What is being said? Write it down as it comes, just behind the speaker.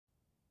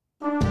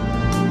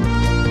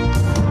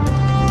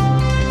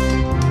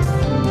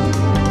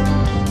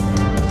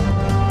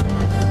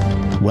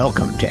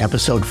Welcome to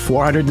episode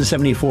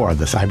 474 of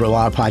the Cyber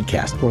Law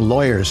Podcast. We're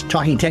lawyers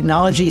talking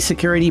technology,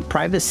 security,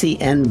 privacy,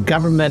 and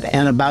government,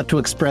 and about to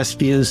express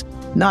views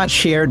not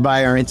shared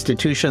by our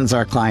institutions,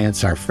 our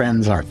clients, our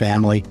friends, our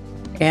family,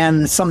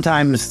 and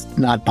sometimes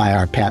not by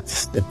our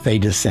pets if they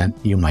dissent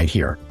you might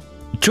hear.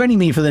 Joining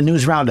me for the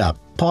News Roundup,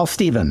 Paul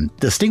Stephen,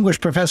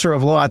 Distinguished Professor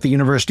of Law at the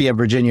University of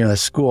Virginia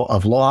School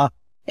of Law,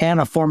 and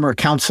a former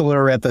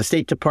counselor at the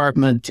State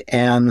Department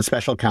and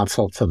Special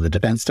Counsel to the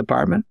Defense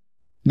Department.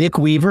 Nick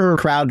Weaver,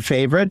 crowd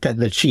favorite,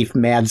 the chief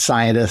mad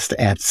scientist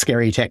at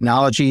Scary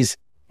Technologies,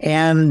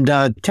 and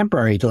a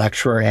temporary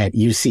lecturer at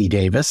UC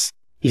Davis.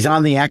 He's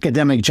on the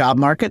academic job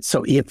market,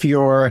 so if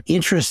you're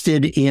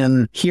interested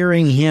in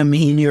hearing him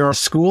in your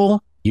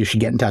school, you should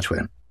get in touch with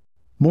him.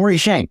 Maury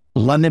Shenk,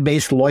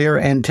 London-based lawyer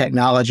and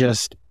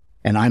technologist,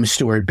 and I'm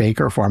Stuart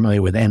Baker, formerly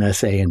with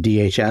NSA and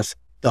DHS,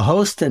 the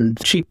host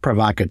and chief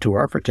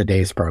provocateur for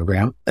today's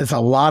program. There's a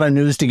lot of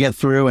news to get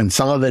through, and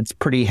some of it's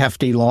pretty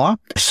hefty law.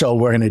 So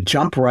we're going to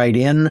jump right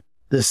in.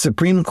 The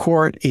Supreme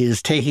Court is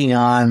taking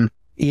on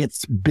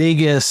its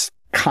biggest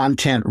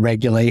content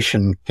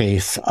regulation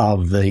case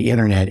of the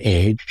internet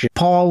age.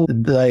 Paul,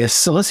 the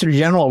Solicitor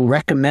General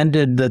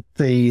recommended that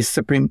the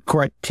Supreme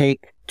Court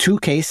take two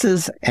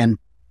cases and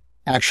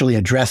actually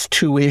address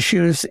two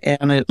issues,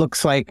 and it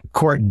looks like the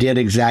court did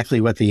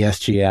exactly what the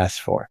SG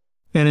asked for.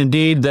 And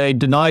indeed, they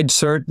denied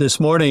cert this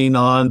morning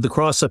on the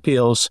cross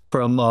appeals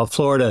from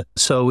Florida.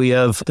 So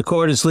the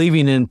court is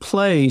leaving in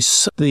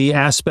place the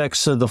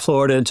aspects of the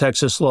Florida and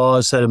Texas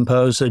laws that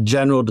impose a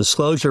general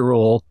disclosure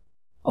rule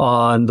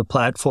on the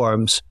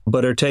platforms,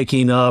 but are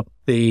taking up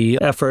the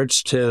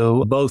efforts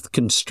to both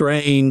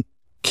constrain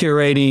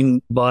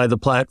curating by the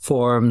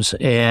platforms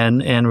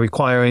and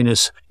requiring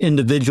this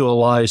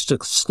individualized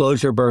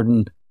disclosure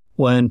burden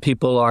when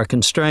people are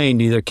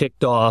constrained, either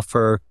kicked off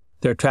or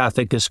their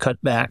traffic is cut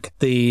back.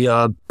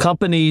 The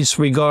companies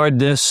regard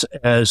this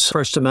as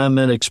First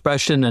Amendment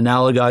expression,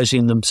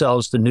 analogizing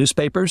themselves to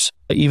newspapers,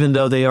 even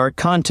though they aren't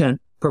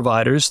content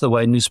providers the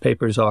way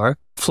newspapers are.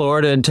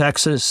 Florida and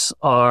Texas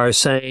are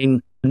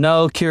saying,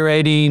 no,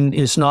 curating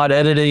is not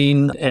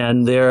editing,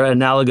 and they're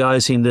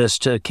analogizing this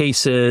to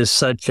cases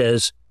such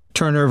as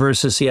Turner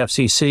versus the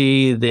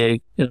FCC, the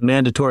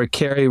mandatory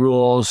carry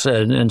rules,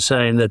 and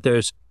saying that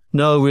there's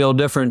no real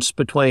difference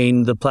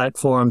between the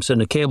platforms and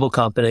the cable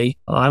company.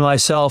 I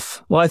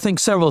think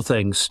several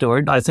things,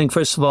 Stuart. I think,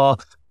 first of all,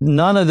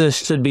 none of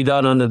this should be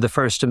done under the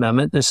First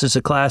Amendment. This is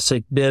a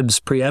classic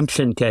Bibbs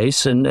preemption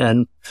case,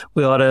 and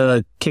we ought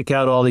to kick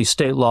out all these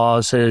state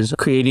laws as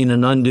creating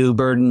an undue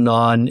burden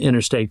on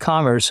interstate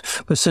commerce.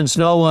 But since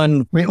no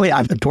one... Wait,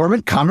 the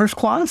Dormant Commerce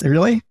Clause?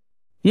 Really?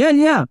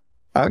 Yeah.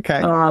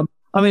 Okay.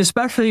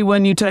 Especially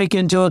when you take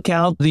into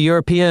account the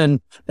European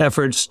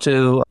efforts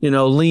to,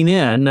 lean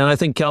in. And I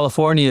think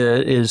California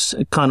is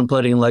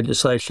contemplating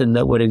legislation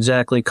that would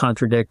exactly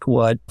contradict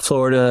what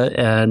Florida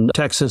and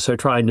Texas are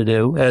trying to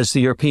do, as the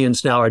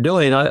Europeans now are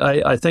doing.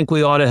 I think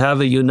we ought to have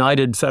a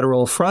united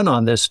federal front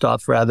on this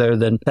stuff rather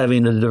than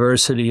having a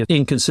diversity of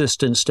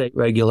inconsistent state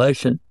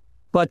regulation.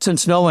 But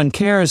since no one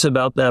cares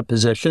about that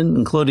position,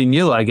 including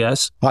you, I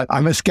guess.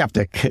 I'm a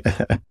skeptic.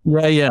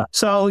 Right, yeah.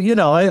 So,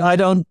 I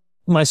don't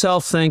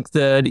myself think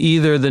that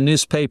either the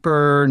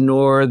newspaper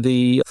nor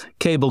the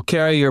cable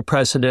carrier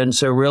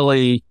precedents are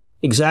really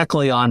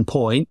exactly on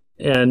point.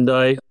 And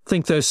I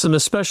think there's some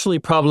especially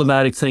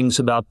problematic things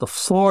about the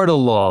Florida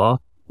law,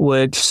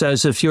 which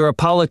says if you're a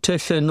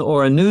politician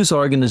or a news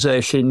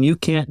organization, you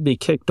can't be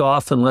kicked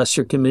off unless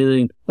you're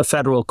committing a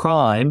federal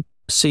crime.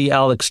 See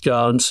Alex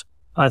Jones.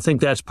 I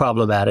think that's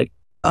problematic.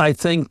 I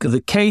think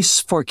the case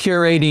for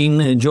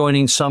curating and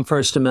joining some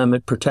First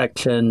Amendment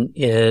protection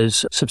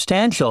is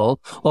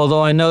substantial,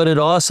 although I note it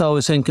also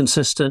is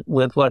inconsistent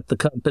with what the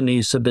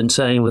companies have been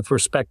saying with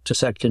respect to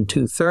Section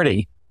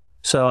 230.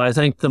 So I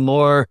think the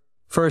more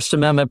First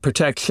Amendment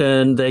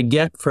protection they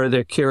get for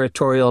their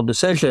curatorial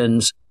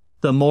decisions,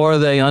 the more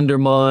they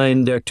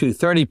undermine their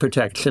 230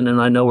 protection. And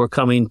I know we're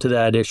coming to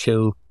that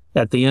issue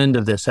at the end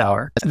of this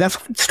hour. That's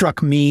what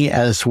struck me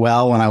as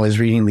well when I was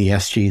reading the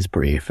SG's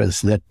brief,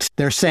 is that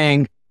they're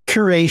saying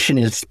curation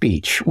is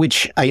speech,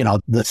 which,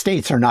 the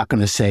states are not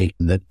going to say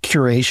that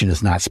curation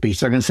is not speech.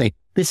 They're going to say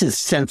this is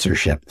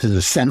censorship. This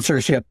is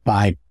censorship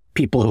by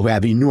people who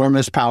have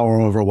enormous power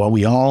over what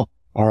we all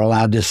are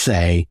allowed to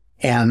say.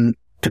 And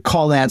to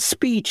call that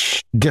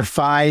speech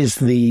defies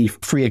the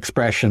free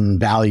expression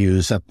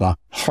values at the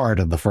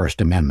heart of the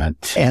First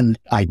Amendment. And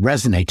I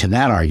resonate to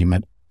that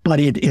argument. But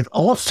it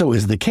also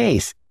is the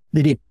case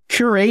that if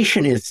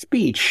curation is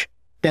speech,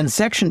 then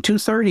Section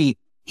 230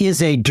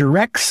 is a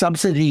direct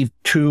subsidy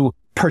to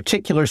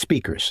particular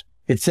speakers.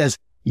 It says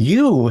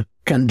you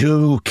can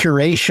do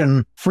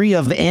curation free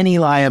of any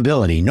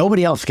liability.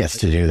 Nobody else gets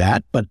to do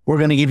that, but we're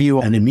going to give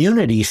you an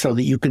immunity so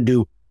that you can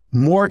do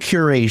more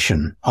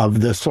curation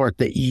of the sort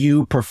that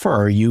you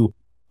prefer,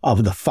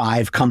 of the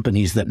 5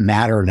 companies that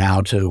matter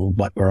now to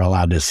what we're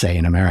allowed to say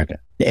in America.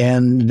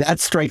 And that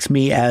strikes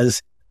me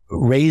as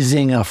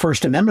raising a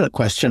First Amendment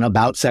question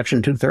about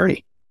Section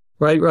 230.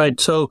 Right.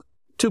 So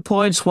 2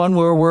 points, one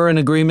where we're in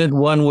agreement,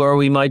 one where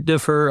we might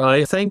differ.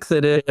 I think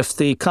that if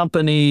the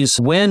companies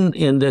win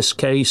in this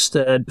case,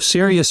 that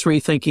serious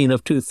rethinking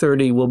of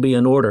 230 will be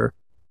in order.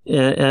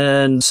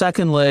 And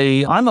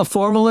secondly, I'm a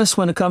formalist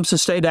when it comes to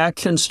state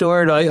action,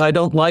 Stuart. I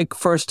don't like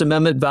First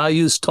Amendment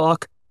values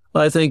talk.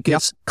 I think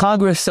it's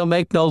Congress shall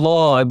make no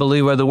law, I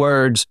believe are the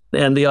words.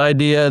 And the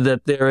idea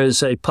that there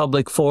is a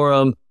public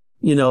forum,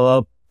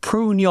 a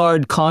prune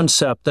yard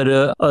concept that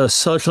a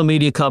social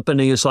media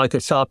company is like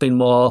a shopping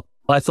mall.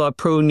 I thought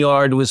prune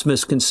yard was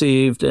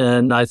misconceived,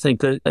 and I think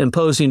that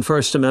imposing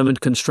First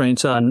Amendment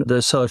constraints on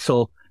the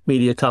social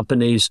media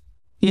companies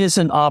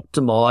isn't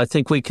optimal. I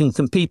think we can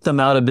compete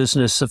them out of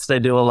business if they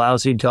do a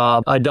lousy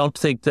job. I don't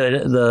think that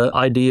the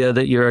idea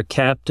that you're a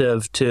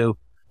captive to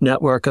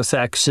network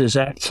effects is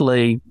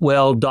actually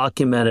well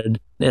documented.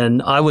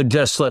 And I would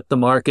just let the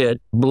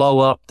market blow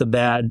up the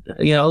bad,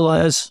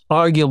 as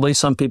arguably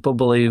some people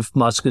believe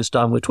Musk has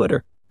done with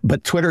Twitter.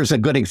 But Twitter is a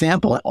good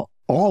example.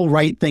 All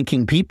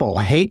right-thinking people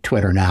hate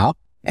Twitter now,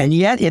 and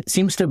yet it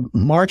seems to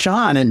march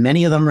on, and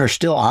many of them are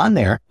still on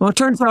there. Well, it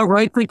turns out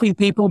right-thinking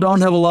people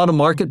don't have a lot of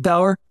market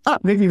power.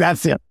 Maybe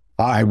that's it.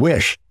 I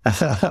wish.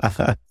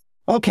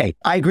 Okay,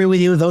 I agree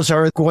with you. Those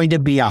are going to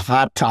be a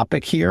hot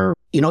topic here.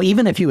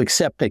 Even if you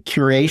accept that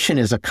curation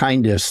is a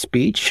kind of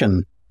speech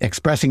and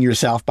expressing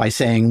yourself by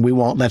saying we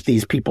won't let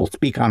these people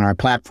speak on our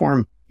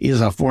platform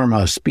is a form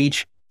of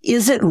speech,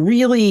 is it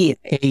really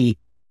a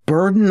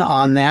burden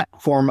on that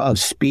form of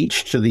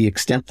speech to the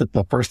extent that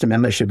the First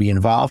Amendment should be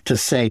involved to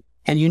say,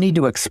 and you need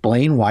to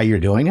explain why you're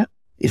doing it?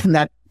 Isn't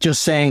that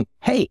just saying,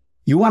 hey,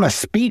 you want to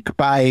speak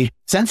by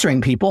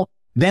censoring people?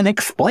 Then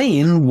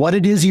explain what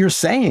it is you're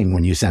saying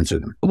when you censor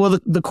them. Well,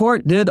 the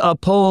court did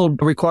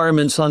uphold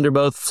requirements under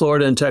both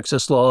Florida and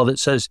Texas law that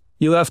says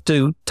you have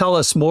to tell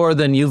us more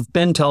than you've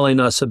been telling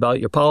us about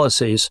your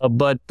policies.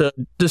 But the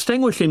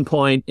distinguishing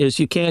point is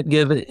you can't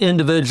give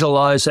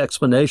individualized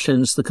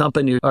explanations. The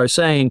company are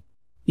saying,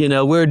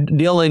 we're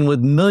dealing with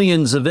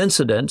millions of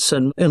incidents,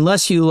 and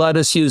unless you let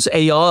us use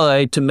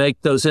AI to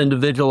make those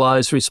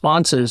individualized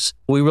responses,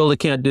 we really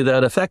can't do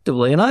that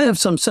effectively. And I have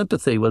some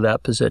sympathy with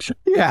that position.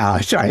 Yeah,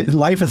 sorry.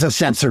 Life as a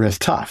censor is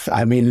tough.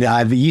 I mean,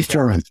 the East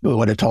Germans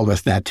would have told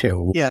us that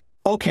too. Yeah.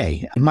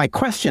 Okay. My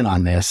question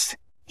on this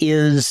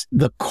is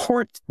the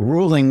court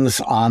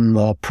rulings on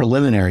the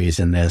preliminaries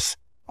in this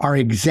are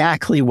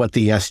exactly what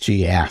the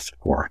SG asked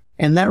for.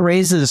 And that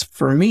raises,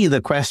 for me,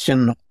 the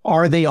question,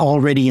 are they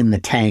already in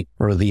the tank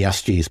for the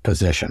SG's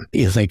position?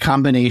 Is a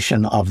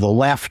combination of the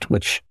left,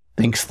 which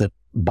thinks that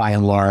by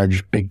and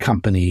large, big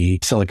company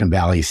Silicon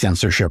Valley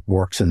censorship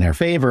works in their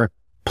favor,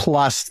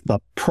 plus the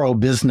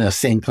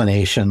pro-business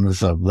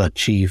inclinations of the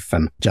chief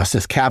and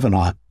Justice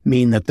Kavanaugh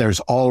mean that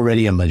there's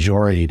already a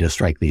majority to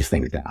strike these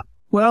things down?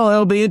 Well,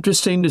 it'll be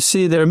interesting to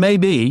see. There may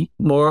be,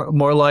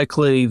 more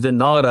likely than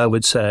not, I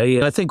would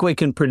say. I think we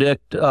can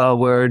predict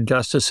where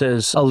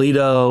Justices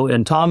Alito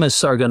and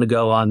Thomas are going to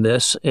go on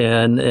this.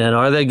 And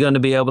are they going to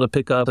be able to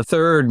pick up a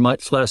third,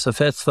 much less a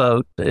fifth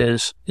vote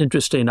is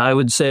interesting. I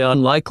would say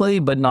unlikely,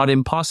 but not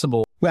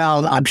impossible.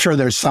 Well, I'm sure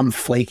there's some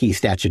flaky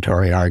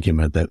statutory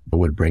argument that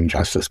would bring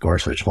Justice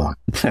Gorsuch along.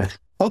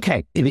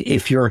 Okay,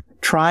 if you're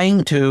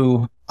trying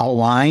to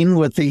align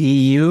with the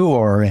EU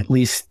or at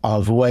least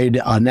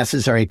avoid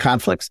unnecessary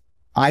conflicts,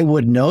 I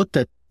would note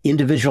that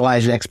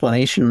individualized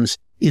explanations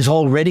is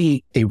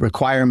already a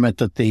requirement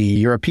that the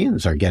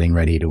Europeans are getting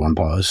ready to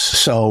impose.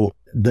 So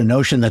the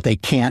notion that they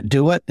can't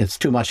do it, it's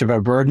too much of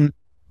a burden,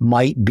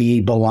 might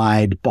be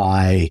belied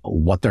by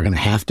what they're going to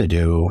have to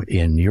do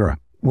in Europe.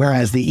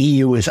 Whereas the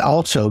EU is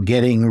also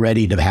getting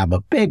ready to have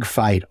a big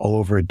fight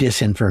over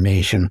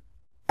disinformation,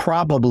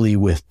 probably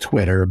with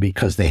Twitter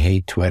because they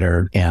hate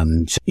Twitter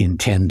and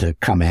intend to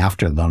come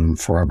after them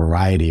for a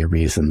variety of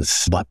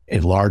reasons, but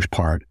in large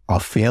part, a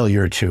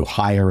failure to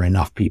hire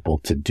enough people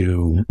to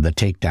do the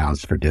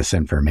takedowns for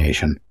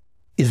disinformation.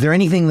 Is there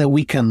anything that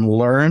we can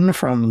learn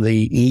from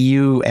the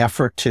EU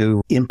effort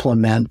to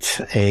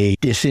implement a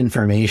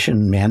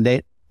disinformation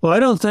mandate? Well, I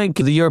don't think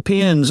the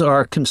Europeans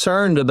are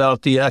concerned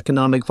about the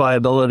economic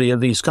viability of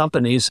these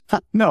companies.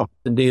 No.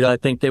 Indeed, I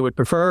think they would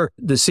prefer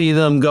to see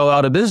them go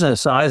out of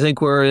business. I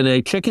think we're in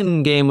a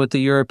chicken game with the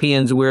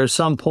Europeans where at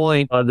some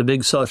point the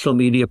big social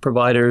media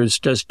providers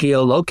just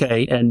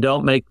geolocate and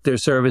don't make their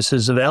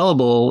services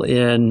available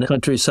in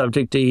countries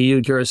subject to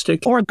EU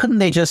jurisdiction. Or couldn't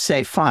they just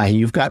say, fine,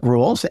 you've got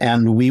rules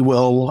and we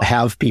will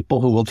have people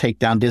who will take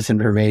down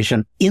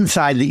disinformation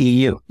inside the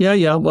EU?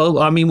 Yeah. Well,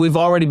 I mean, we've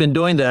already been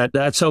doing that.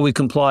 That's how we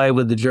comply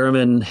with the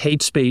German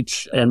hate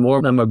speech and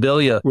more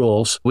memorabilia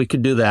rules. We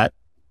could do that.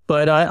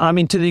 But I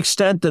mean, to the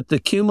extent that the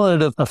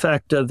cumulative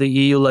effect of the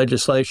EU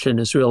legislation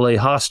is really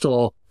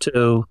hostile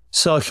to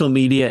social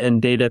media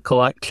and data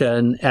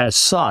collection as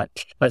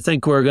such, I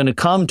think we're going to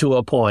come to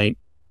a point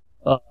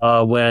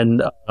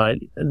when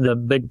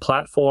the big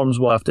platforms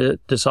will have to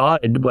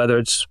decide whether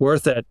it's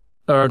worth it,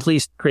 or at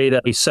least create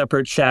a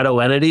separate shadow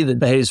entity that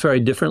behaves very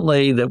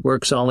differently, that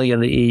works only in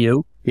the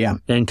EU. Yeah.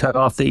 And cut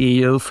off the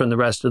EU from the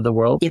rest of the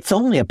world. It's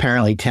only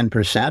apparently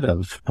 10%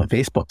 of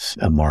Facebook's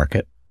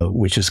market,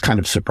 which is kind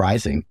of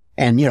surprising.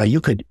 And,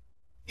 you could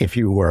if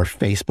you were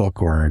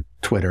Facebook or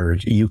Twitter,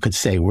 you could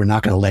say, we're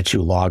not going to let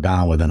you log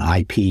on with an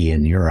IP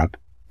in Europe.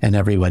 And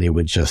everybody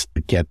would just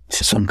get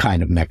some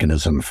kind of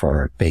mechanism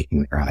for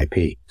faking their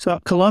IP. So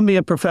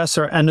Columbia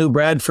professor Anu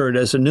Bradford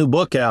has a new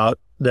book out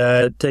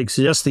that takes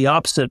just the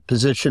opposite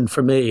position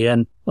for me.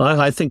 And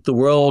I think the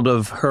world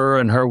of her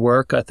and her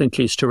work. I think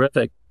she's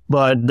terrific.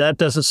 But that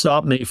doesn't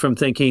stop me from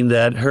thinking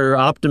that her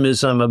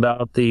optimism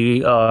about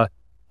the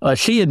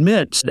she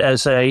admits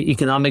as a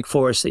economic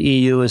force, the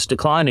EU is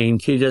declining.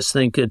 She just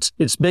thinks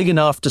it's big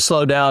enough to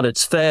slow down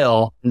its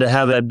fail and to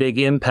have a big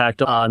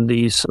impact on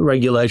these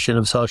regulation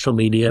of social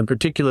media, and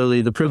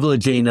particularly the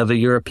privileging of a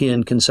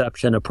European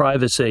conception of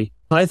privacy.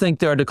 I think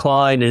their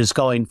decline is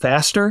going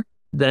faster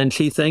than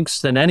she thinks,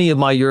 than any of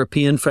my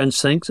European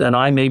friends thinks, and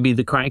I may be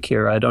the crank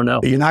here. I don't know.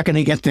 You're not going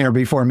to get there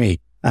before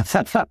me.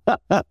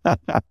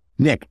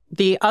 Nick.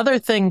 The other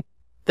thing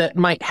that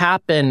might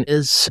happen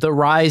is the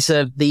rise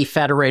of the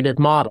federated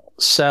model.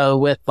 So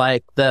with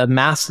like the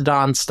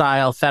Mastodon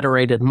style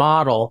federated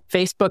model,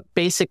 Facebook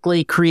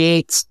basically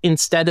creates,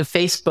 instead of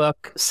Facebook,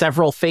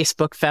 several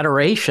Facebook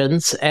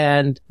federations,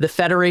 and the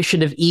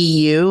Federation of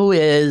EU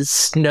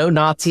is no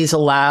Nazis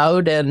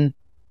allowed, and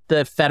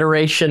the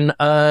Federation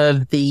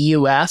of the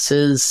US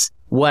is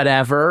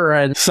whatever.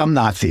 And some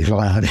Nazis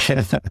allowed.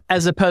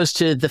 As opposed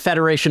to the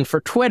Federation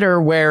for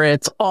Twitter, where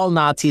it's all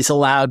Nazis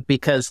allowed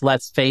because,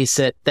 let's face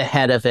it, the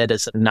head of it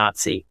is a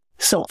Nazi.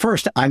 So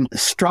first, I'm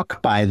struck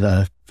by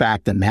the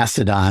fact that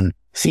Mastodon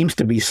seems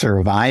to be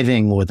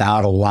surviving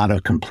without a lot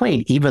of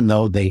complaint, even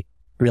though they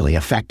really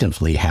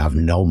effectively have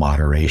no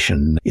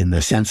moderation, in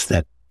the sense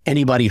that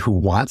anybody who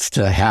wants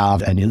to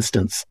have an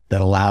instance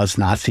that allows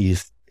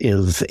Nazis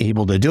is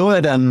able to do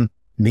it, and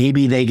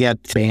maybe they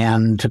get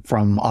banned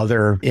from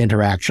other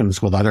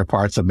interactions with other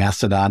parts of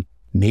Mastodon.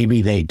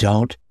 Maybe they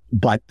don't,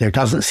 but there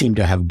doesn't seem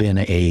to have been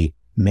a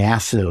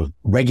massive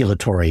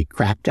regulatory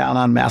crackdown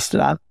on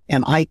Mastodon.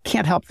 And I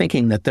can't help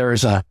thinking that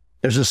there's a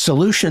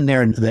solution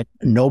there that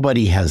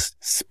nobody has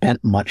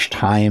spent much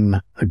time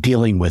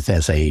dealing with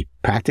as a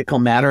practical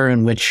matter,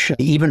 in which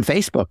even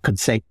Facebook could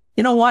say,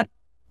 you know what,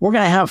 we're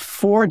going to have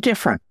 4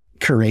 different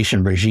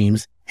curation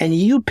regimes, and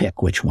you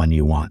pick which one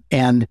you want.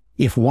 And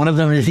if one of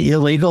them is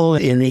illegal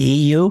in the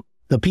EU,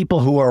 the people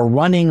who are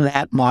running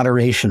that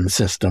moderation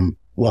system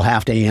will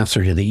have to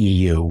answer to the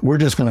EU. We're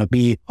just going to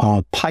be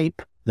a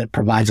pipe that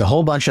provides a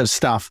whole bunch of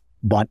stuff,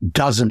 but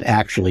doesn't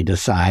actually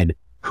decide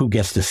who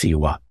gets to see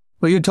what.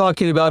 Well, you're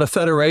talking about a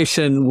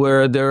federation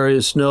where there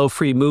is no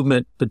free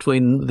movement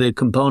between the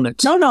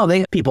components.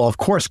 No, people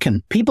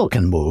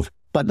can move.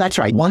 But that's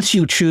right. Once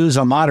you choose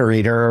a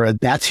moderator,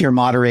 that's your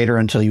moderator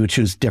until you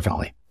choose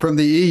differently. From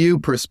the EU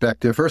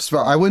perspective, first of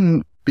all, I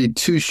wouldn't be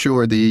too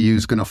sure the EU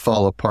is going to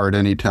fall apart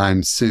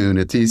anytime soon.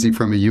 It's easy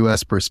from a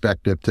U.S.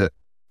 perspective to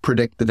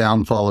predict the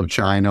downfall of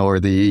China or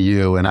the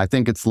EU, and I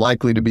think it's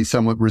likely to be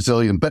somewhat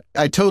resilient. But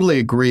I totally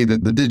agree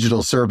that the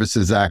Digital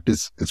Services Act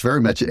is very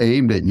much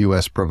aimed at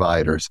U.S.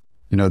 providers.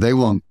 You know, they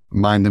won't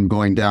mind them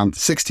going down.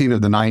 16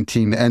 of the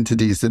 19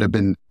 entities that have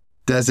been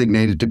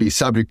designated to be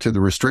subject to the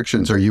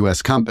restrictions are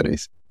U.S.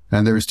 companies.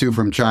 And there's 2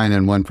 from China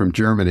and 1 from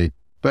Germany.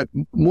 But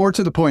more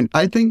to the point,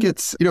 I think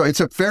it's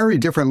a very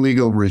different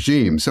legal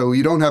regime. So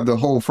you don't have the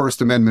whole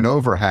First Amendment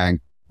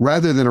overhang.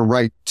 Rather than a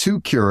right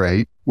to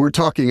curate, we're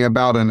talking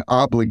about an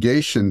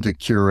obligation to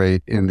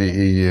curate in the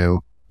EU,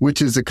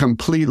 which is a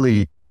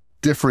completely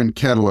different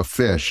kettle of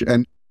fish.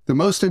 And the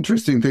most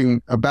interesting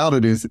thing about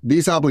it is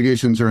these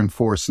obligations are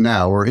enforced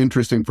now, or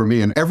interesting for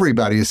me, and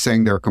everybody is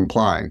saying they're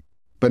complying,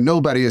 but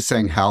nobody is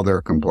saying how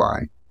they're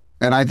complying.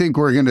 And I think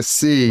we're going to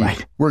see,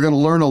 We're going to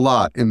learn a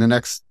lot in the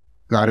next,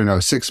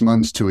 6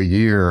 months to a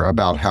year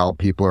about how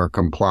people are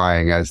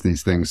complying as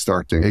these things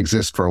start to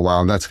exist for a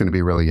while. And that's going to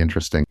be really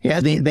interesting. Yeah,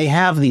 they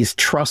have these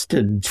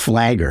trusted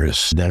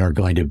flaggers that are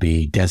going to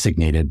be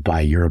designated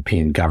by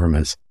European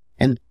governments.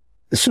 And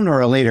sooner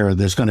or later,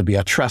 there's going to be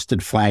a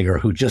trusted flagger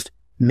who just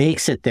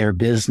makes it their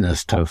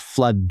business to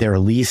flood their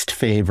least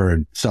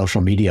favored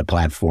social media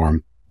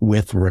platform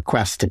with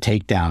requests to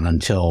take down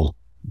until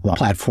the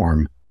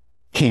platform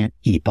can't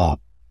keep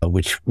up,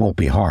 which won't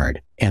be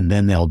hard. And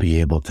then they'll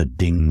be able to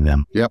ding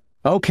them. Yep.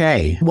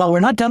 Okay. Well, we're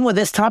not done with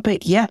this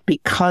topic yet,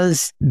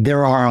 because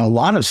there are a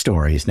lot of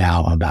stories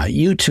now about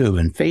YouTube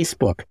and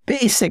Facebook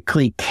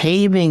basically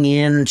caving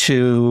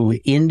into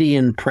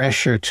Indian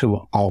pressure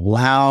to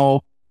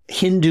allow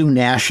Hindu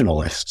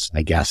nationalists,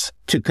 I guess,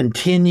 to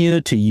continue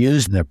to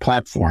use their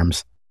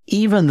platforms,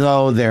 even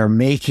though they're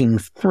making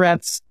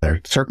threats.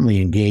 They're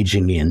certainly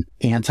engaging in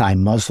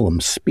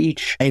anti-Muslim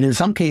speech, and in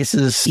some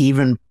cases,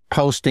 even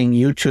posting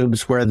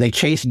YouTubes where they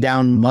chase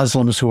down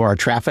Muslims who are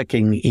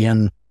trafficking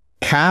in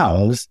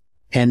cows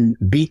and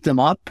beat them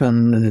up,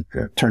 and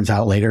it turns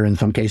out later, in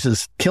some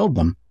cases, killed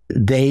them.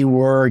 They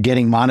were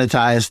getting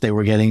monetized. They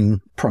were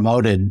getting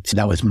promoted.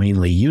 That was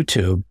mainly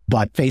YouTube.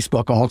 But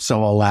Facebook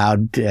also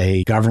allowed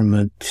a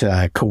government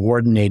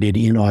coordinated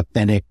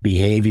inauthentic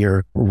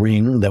behavior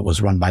ring that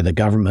was run by the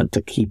government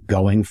to keep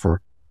going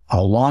for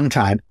a long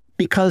time,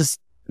 because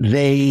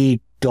they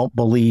don't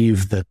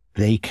believe that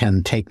they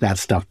can take that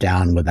stuff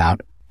down without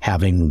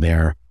having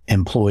their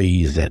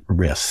employees at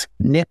risk.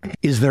 Nick,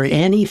 is there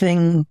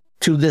anything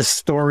to this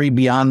story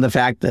beyond the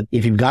fact that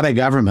if you've got a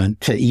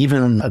government,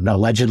 even an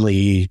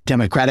allegedly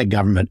democratic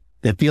government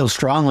that feels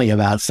strongly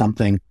about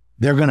something,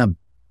 they're going to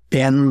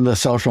bend the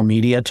social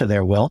media to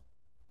their will?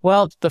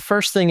 Well, the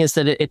first thing is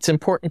that it's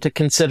important to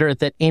consider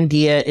that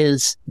India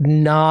is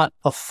not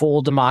a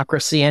full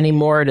democracy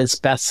anymore. It is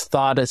best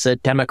thought as a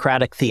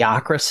democratic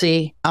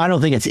theocracy. I don't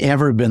think it's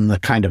ever been the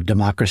kind of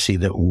democracy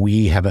that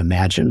we have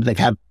imagined. They've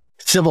had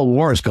civil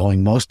wars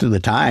going most of the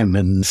time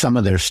in some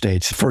of their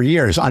states for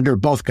years under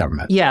both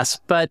governments. Yes,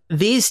 but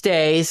these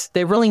days,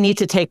 they really need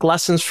to take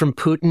lessons from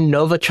Putin.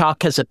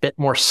 Novichok has a bit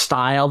more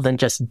style than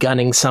just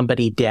gunning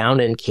somebody down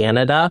in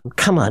Canada.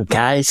 Come on,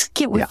 guys,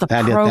 get with the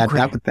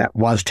program. That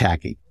was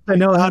tacky. I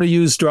know how to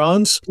use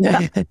drones.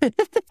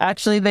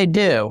 Actually, they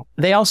do.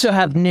 They also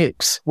have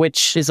nukes,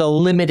 which is a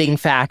limiting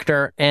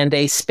factor, and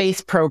a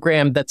space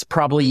program that's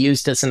probably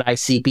used as an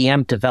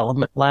ICBM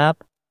development lab.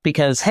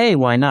 Because, hey,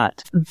 why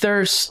not?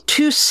 There's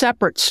two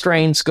separate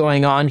strains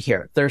going on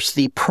here. There's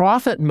the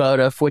profit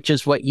motive, which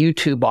is what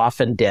YouTube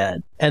often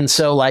did. And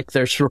so,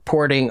 there's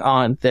reporting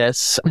on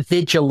this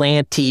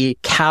vigilante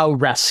cow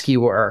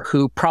rescuer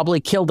who probably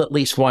killed at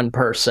least one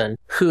person,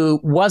 who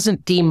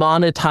wasn't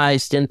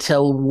demonetized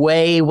until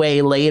way,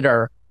 way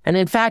later. And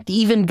in fact,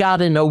 even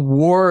got an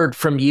award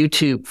from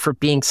YouTube for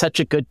being such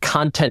a good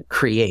content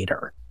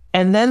creator.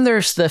 And then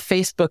there's the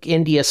Facebook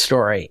India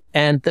story.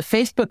 And the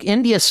Facebook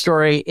India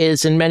story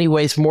is in many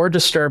ways more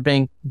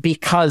disturbing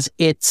because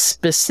it's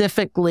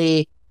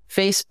specifically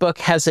Facebook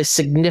has a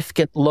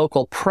significant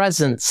local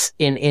presence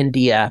in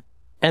India.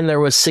 And there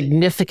was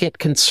significant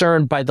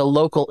concern by the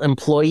local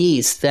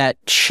employees that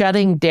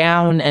shutting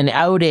down and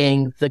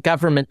outing the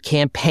government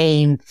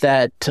campaign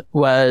that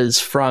was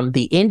from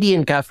the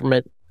Indian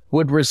government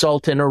would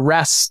result in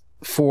arrests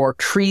for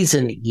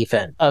treason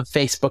even of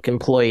Facebook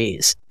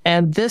employees.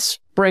 And this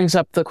brings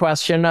up the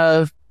question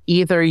of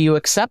either you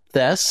accept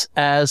this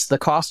as the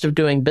cost of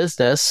doing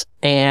business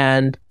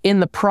and in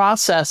the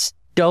process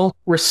don't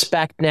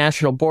respect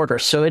national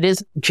borders. So it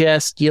isn't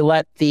just you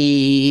let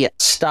the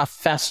stuff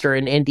fester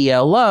in India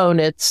alone.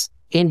 It's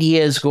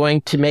India is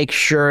going to make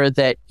sure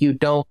that you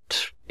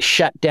don't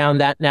shut down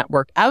that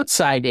network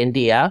outside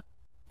India.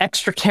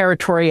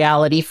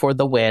 Extraterritoriality for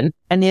the win.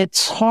 And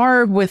it's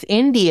hard with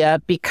India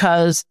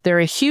because they're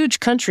a huge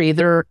country.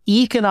 They're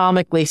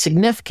economically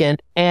significant.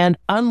 And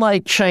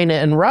unlike China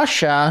and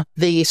Russia,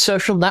 the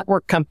social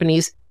network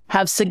companies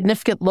have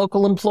significant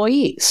local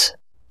employees.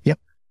 Yep.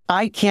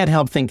 I can't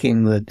help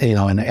thinking that,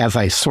 and as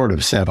I sort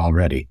of said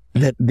already,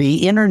 that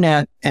the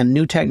internet and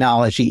new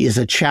technology is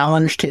a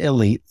challenge to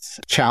elites,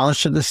 a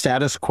challenge to the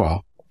status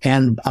quo.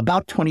 And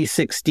about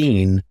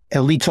 2016,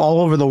 elites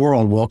all over the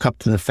world woke up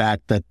to the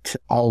fact that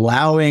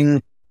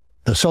allowing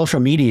the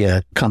social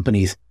media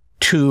companies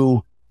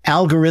to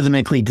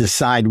algorithmically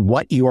decide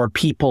what your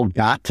people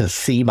got to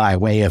see by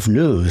way of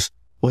news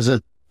was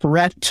a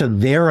threat to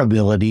their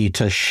ability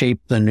to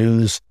shape the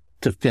news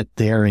to fit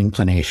their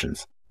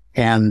inclinations.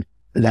 And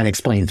that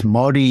explains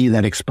Modi,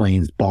 that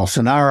explains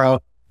Bolsonaro,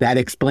 that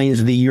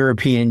explains the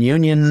European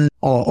Union.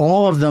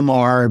 All of them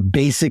are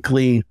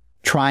basically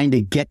trying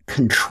to get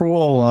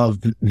control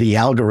of the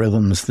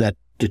algorithms that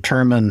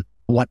determine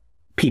what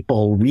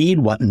people read,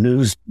 what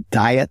news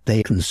diet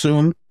they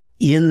consume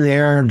in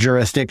their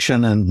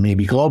jurisdiction and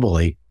maybe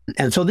globally.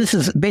 And so this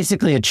is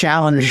basically a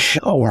challenge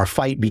or a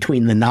fight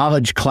between the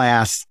knowledge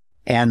class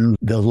and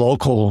the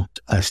local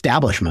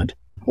establishment,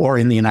 or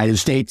in the United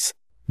States,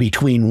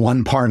 between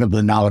one part of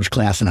the knowledge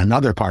class and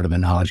another part of the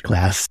knowledge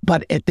class.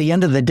 But at the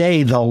end of the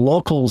day, the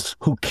locals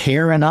who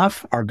care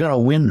enough are going to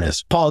win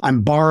this. Paul,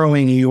 I'm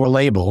borrowing your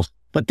labels,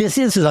 but this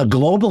is a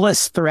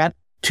globalist threat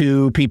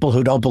to people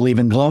who don't believe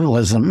in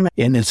globalism,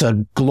 and it's a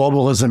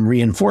globalism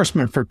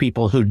reinforcement for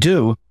people who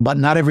do, but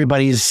not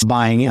everybody's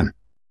buying in.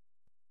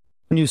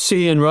 You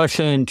see in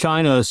Russia and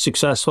China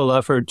successful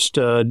efforts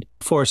to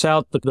force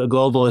out the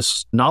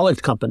globalist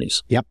knowledge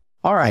companies. Yep.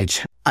 All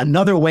right.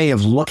 Another way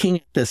of looking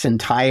at this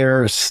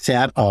entire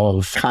set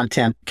of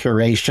content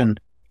curation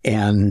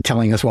and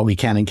telling us what we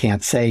can and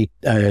can't say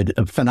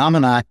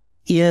phenomena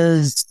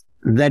is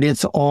that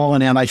it's all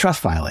an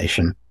antitrust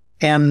violation.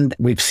 And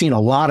we've seen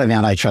a lot of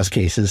antitrust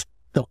cases.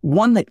 The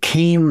one that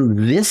came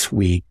this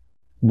week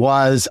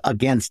was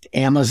against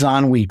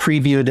Amazon. We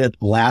previewed it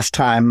last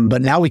time,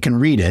 but now we can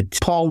read it.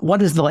 Paul,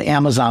 what does the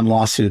Amazon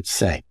lawsuit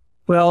say?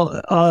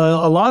 Well,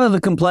 a lot of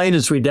the complaint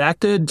is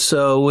redacted,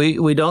 so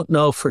we don't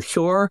know for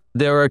sure.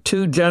 There are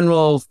two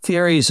general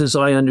theories, as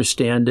I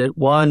understand it.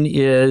 One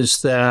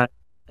is that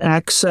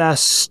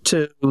access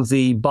to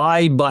the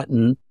buy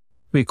button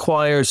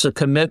requires a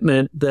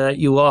commitment that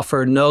you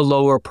offer no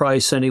lower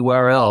price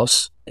anywhere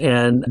else.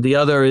 And the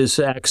other is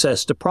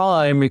access to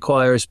Prime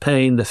requires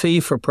paying the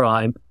fee for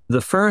Prime.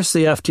 The first,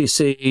 the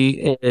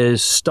FTC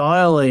is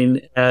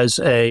styling as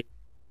a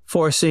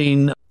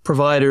forcing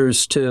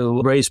providers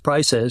to raise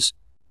prices,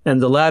 and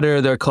the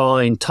latter they're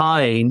calling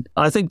tying.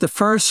 I think the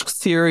first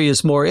theory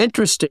is more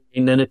interesting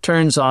and it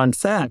turns on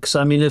facts.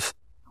 I mean, if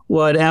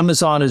what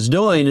Amazon is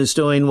doing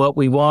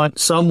what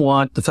some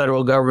want the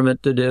federal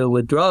government to do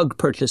with drug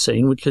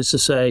purchasing, which is to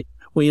say,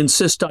 we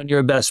insist on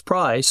your best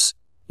price.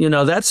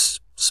 That's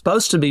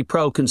supposed to be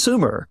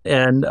pro-consumer.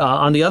 And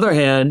on the other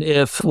hand,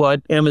 if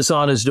what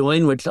Amazon is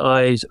doing, which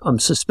I'm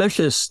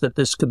suspicious that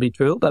this could be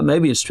true, but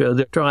maybe it's true,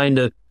 they're trying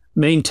to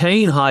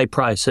maintain high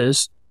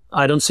prices,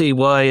 I don't see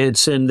why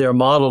it's in their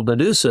model to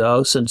do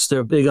so, since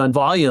they're big on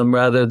volume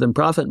rather than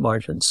profit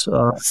margins.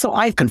 So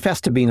I confess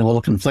to being a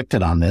little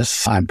conflicted on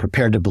this. I'm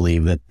prepared to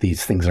believe that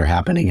these things are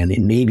happening, and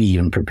maybe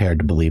even prepared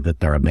to believe that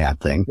they're a bad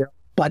thing. Yeah.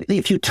 But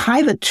if you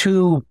tie the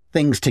two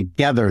things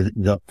together,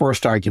 the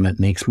first argument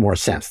makes more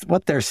sense.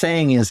 What they're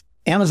saying is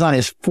Amazon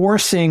is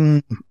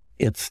forcing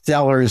its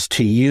sellers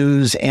to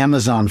use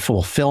Amazon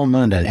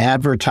fulfillment and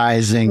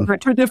advertising.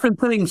 Two different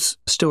things,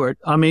 Stuart.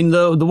 I mean,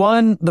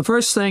 the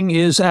first thing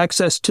is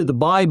access to the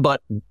buy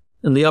button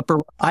in the upper.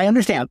 I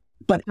understand,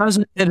 but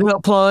it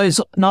applies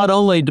not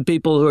only to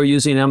people who are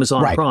using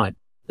Amazon right. Prime.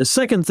 The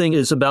second thing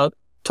is about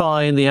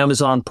tying the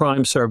Amazon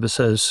Prime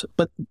services.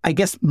 But I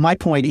guess my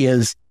point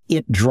is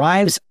it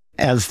drives,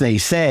 as they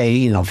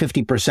say,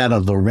 50%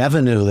 of the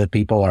revenue that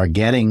people are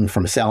getting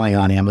from selling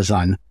on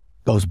Amazon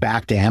goes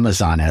back to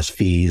Amazon as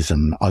fees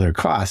and other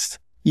costs.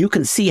 You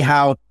can see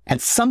how at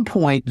some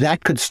point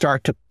that could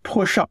start to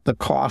push up the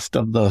cost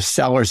of the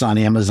sellers on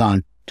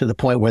Amazon to the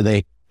point where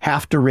they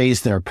have to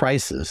raise their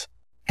prices.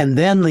 And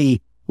then the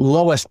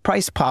lowest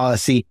price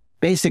policy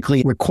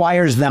basically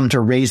requires them to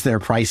raise their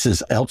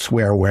prices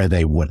elsewhere where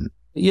they wouldn't.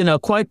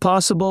 Quite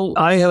possible.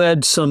 I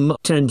had some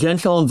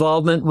tangential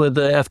involvement with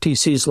the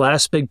FTC's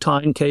last big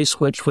time case,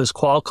 which was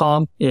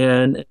Qualcomm.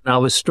 And I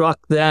was struck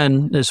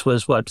then, this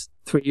was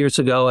 3 years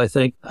ago, I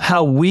think,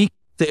 how weak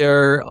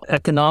their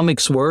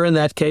economics were in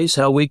that case,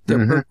 how weak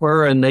their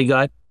were, and they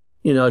got,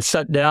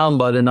 shut down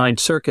by the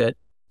Ninth Circuit.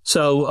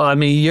 So, I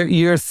mean,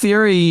 your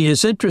theory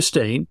is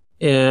interesting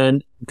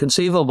and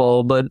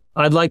conceivable, but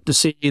I'd like to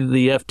see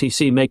the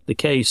FTC make the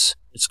case.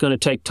 It's going to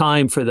take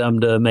time for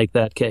them to make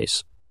that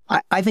case.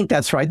 I think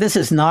that's right. This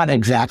is not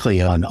exactly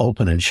an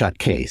open and shut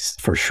case,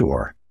 for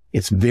sure.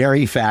 It's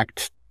very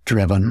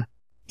fact-driven.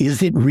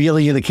 Is it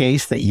really the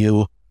case that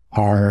you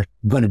are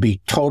going to be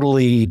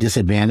totally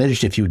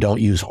disadvantaged if you don't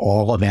use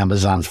all of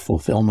Amazon's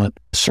fulfillment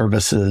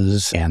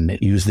services and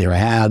use their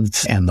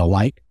ads and the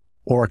like?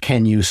 Or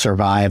can you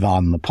survive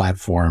on the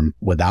platform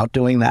without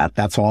doing that?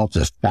 That's all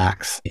just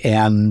facts.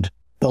 And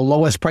the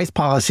lowest price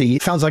policy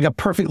sounds like a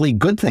perfectly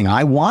good thing.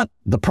 I want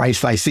the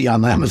price I see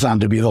on Amazon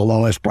to be the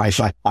lowest price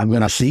I'm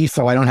going to see,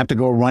 so I don't have to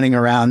go running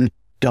around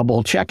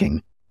double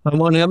checking. I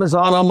want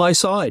Amazon on my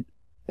side.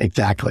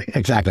 Exactly.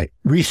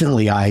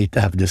 Recently, I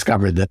have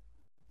discovered that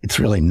it's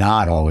really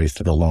not always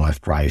the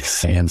lowest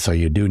price, and so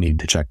you do need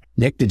to check.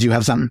 Nick, did you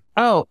have something?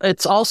 Oh,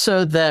 it's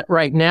also that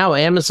right now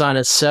Amazon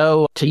is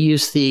so, to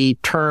use the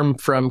term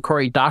from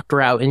Cory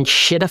Doctorow, in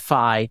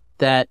shitified,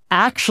 that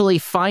actually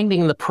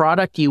finding the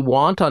product you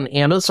want on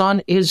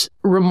Amazon is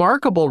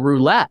remarkable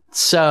roulette.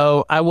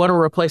 So I want a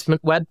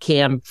replacement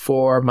webcam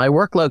for my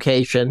work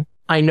location.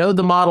 I know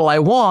the model I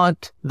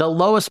want. The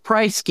lowest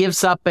price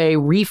gives up a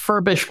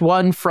refurbished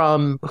one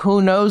from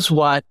who knows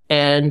what.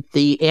 And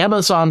the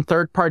Amazon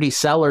third-party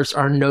sellers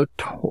are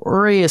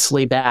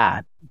notoriously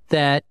bad.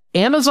 That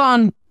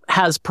Amazon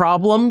has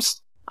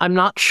problems. I'm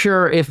not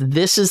sure if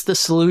this is the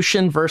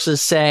solution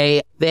versus,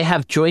 say, they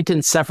have joint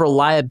and several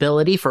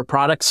liability for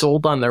products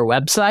sold on their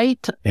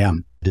website. Yeah,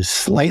 to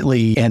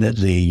slightly edit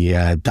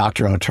the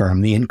doctoral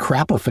term, the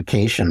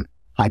encrapification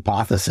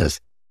hypothesis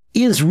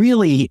is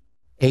really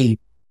a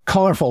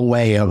colorful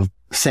way of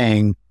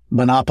saying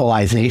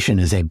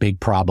monopolization is a big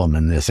problem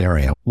in this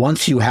area.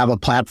 Once you have a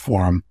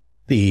platform,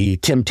 the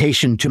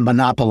temptation to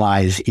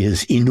monopolize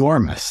is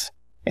enormous.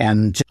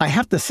 And I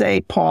have to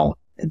say, Paul,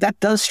 that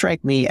does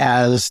strike me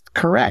as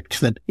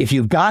correct, that if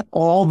you've got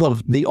all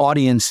the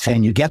audience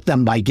and you get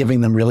them by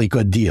giving them really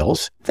good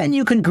deals, then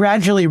you can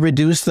gradually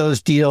reduce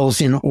those deals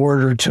in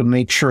order to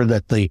make sure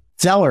that the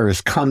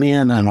sellers come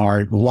in and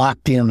are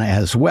locked in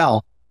as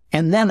well.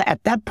 And then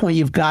at that point,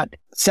 you've got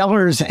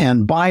sellers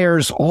and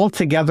buyers all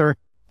together.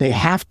 They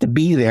have to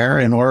be there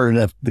in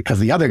order to, because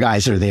the other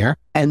guys are there.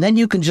 And then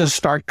you can just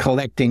start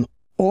collecting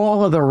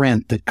all of the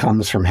rent that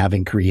comes from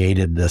having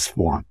created this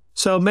form.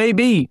 So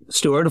maybe,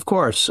 Stuart, of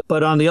course.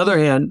 But on the other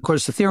hand, of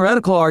course, the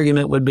theoretical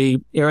argument would be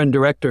errand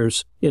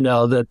directors,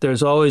 that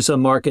there's always a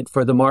market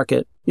for the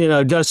market.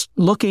 Just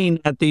looking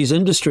at these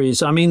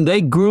industries, I mean,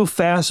 they grew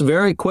fast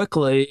very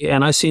quickly,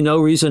 and I see no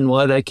reason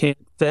why they can't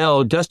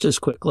fail just as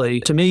quickly.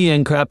 To me,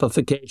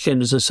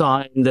 encrapification is a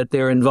sign that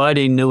they're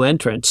inviting new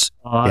entrants.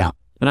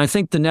 And I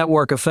think the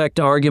network effect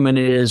argument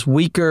is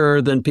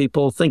weaker than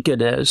people think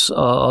it is,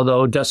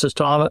 although Justice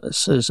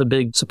Thomas is a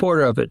big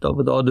supporter of it.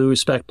 With all due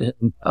respect to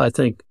him, I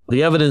think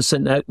the evidence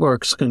that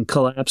networks can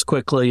collapse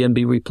quickly and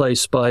be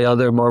replaced by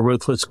other more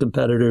ruthless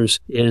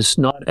competitors is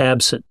not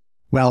absent.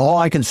 Well, all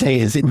I can say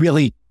is it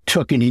really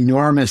took an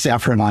enormous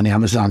effort on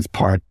Amazon's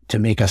part to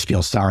make us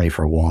feel sorry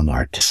for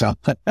Walmart. So,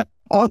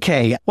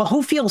 okay. Well,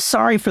 who feels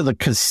sorry for the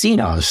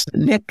casinos?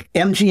 Nick,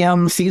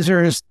 MGM,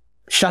 Caesars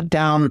shut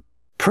down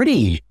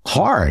pretty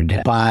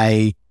hard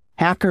by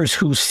hackers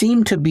who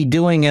seem to be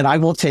doing it. I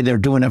won't say they're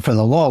doing it for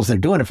the lulz. They're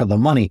doing it for the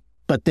money,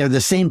 but they're the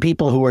same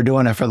people who were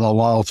doing it for the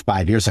lulz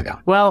 5 years ago.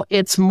 Well,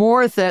 it's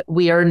more that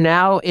we are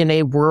now in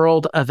a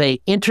world of an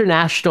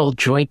international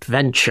joint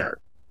venture.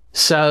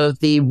 So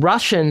the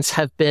Russians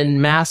have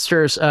been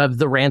masters of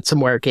the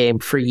ransomware game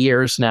for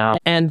years now.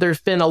 And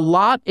there's been a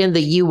lot in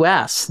the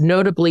US,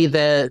 notably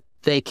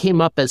they came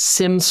up as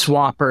SIM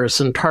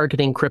swappers and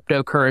targeting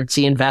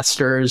cryptocurrency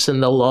investors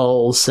and the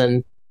lulz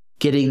and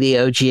getting the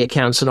OG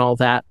accounts and all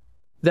that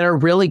are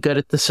really good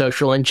at the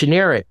social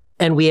engineering.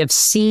 And we have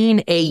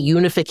seen a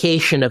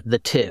unification of the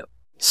two.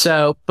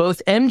 So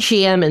both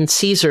MGM and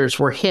Caesars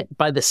were hit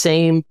by the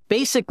same,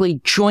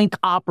 basically joint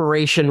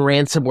operation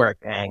ransomware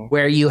gang,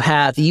 where you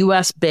have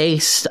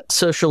US-based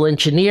social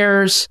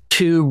engineers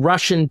to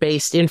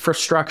Russian-based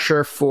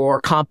infrastructure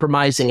for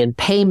compromising and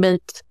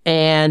payment,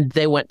 and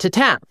they went to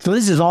town. So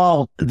this is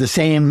all the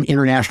same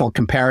international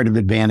comparative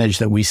advantage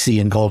that we see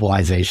in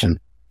globalization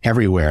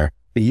everywhere.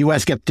 The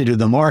US gets to do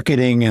the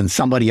marketing and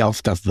somebody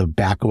else does the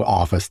back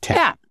office tech.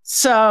 Yeah.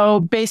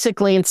 So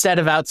basically, instead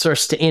of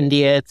outsourced to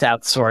India, it's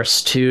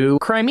outsourced to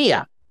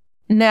Crimea.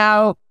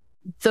 Now,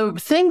 the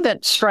thing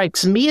that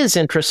strikes me as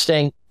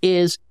interesting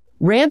is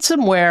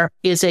ransomware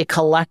is a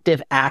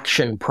collective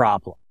action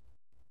problem.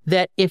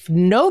 That if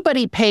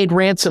nobody paid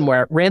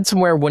ransomware,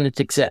 ransomware wouldn't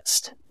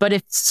exist. But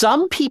if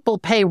some people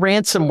pay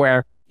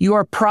ransomware, you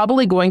are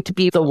probably going to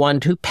be the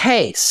one who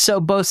pays. So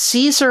both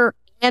Caesar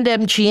and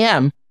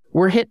MGM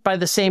were hit by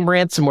the same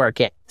ransomware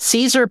game.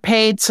 Caesar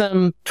paid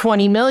some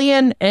 20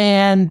 million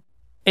and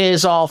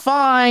is all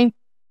fine.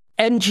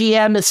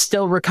 MGM is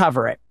still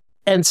recovering.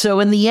 And so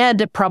in the end,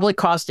 it probably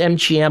cost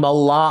MGM a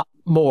lot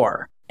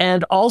more.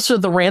 And also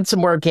the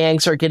ransomware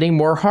gangs are getting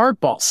more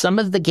hardball. Some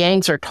of the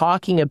gangs are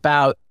talking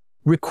about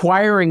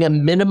requiring a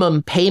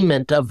minimum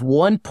payment of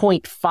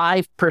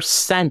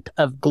 1.5%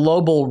 of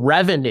global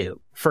revenue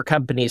for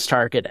companies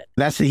targeted.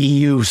 That's the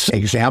EU's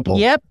example.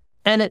 Yep.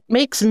 And it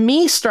makes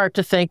me start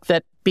to think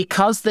that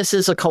because this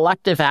is a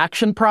collective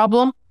action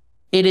problem,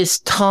 it is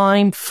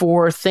time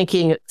for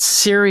thinking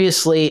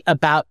seriously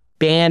about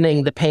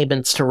banning the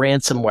payments to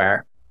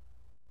ransomware.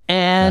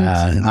 And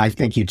I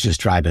think you just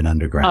drive it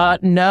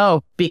underground.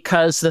 No,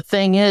 because the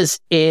thing is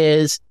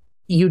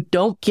you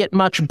don't get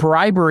much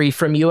bribery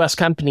from U.S.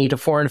 company to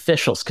foreign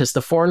officials because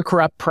the Foreign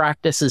Corrupt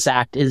Practices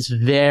Act is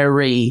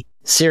very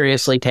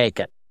seriously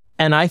taken.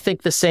 And I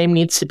think the same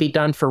needs to be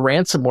done for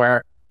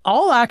ransomware.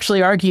 I'll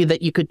actually argue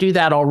that you could do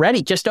that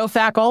already. Just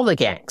OFAC all the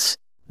gangs.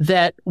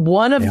 That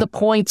one of the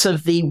points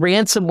of the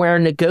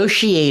ransomware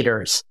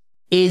negotiators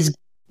is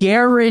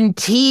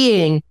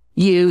guaranteeing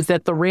you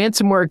that the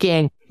ransomware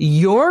gang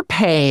you're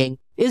paying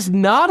is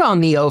not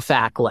on the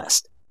OFAC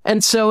list.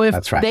 And so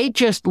if they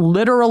just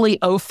literally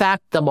OFAC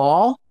them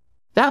all,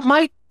 that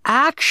might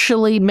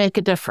actually make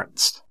a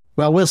difference.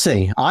 Well, we'll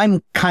see.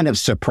 I'm kind of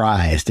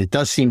surprised. It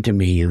does seem to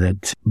me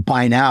that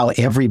by now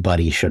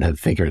everybody should have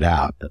figured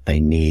out that they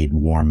need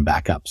warm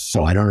backups.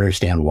 So I don't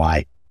understand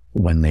why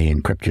when they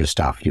encrypt your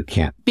stuff, you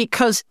can't.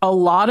 Because a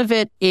lot of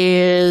it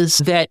is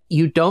that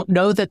you don't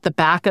know that the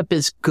backup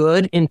is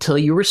good until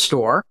you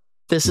restore.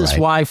 This is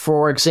why,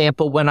 for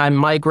example, when I'm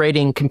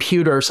migrating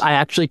computers, I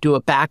actually do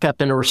a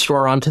backup and a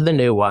restore onto the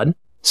new one.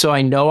 So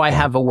I know I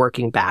have a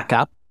working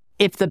backup.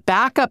 If the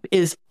backup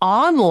is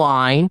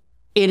online,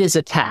 it is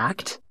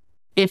attacked.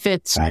 If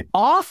it's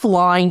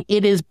offline,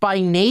 it is by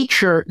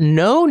nature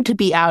known to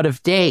be out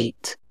of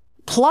date.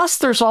 Plus,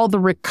 there's all the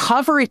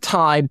recovery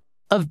time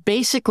of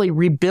basically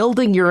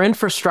rebuilding your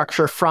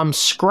infrastructure from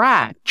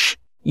scratch.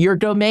 Your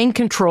domain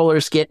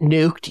controllers get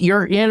nuked.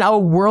 You're in a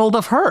world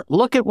of hurt.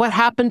 Look at what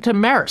happened to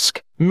Maersk.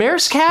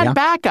 Maersk had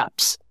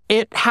backups.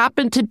 It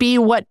happened to be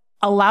what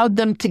allowed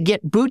them to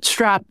get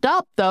bootstrapped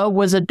up, though,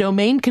 was a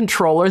domain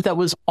controller that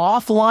was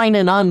offline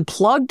and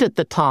unplugged at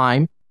the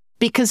time,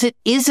 because it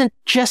isn't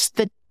just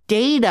the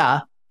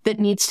data that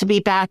needs to be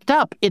backed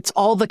up. It's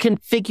all the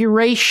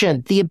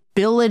configuration, the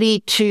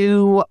ability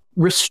to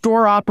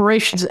restore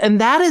operations.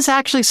 And that is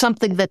actually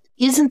something that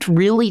isn't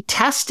really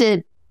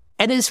tested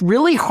and is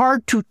really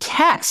hard to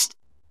test.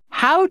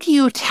 How do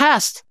you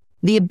test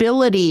the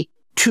ability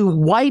to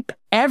wipe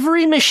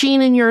every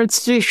machine in your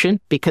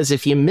institution? Because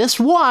if you miss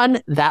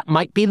one, that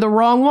might be the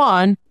wrong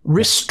one.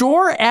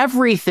 Restore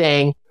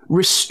everything,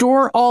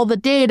 restore all the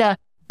data,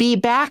 be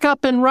back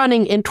up and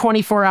running in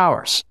 24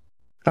 hours.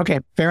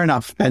 Okay, fair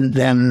enough. And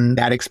then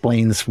that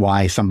explains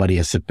why somebody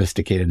as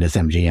sophisticated as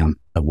MGM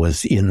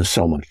was in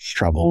so much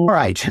trouble. All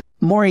right.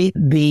 Maury,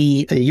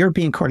 the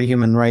European Court of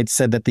Human Rights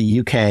said that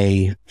the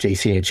UK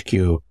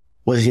JCHQ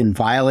was in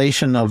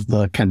violation of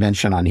the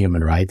Convention on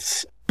Human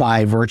Rights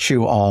by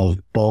virtue of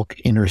bulk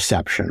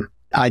interception.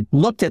 I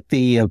looked at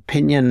the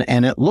opinion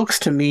and it looks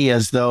to me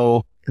as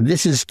though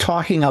this is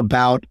talking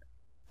about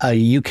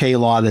a UK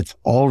law that's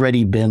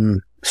already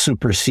been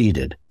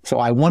superseded. So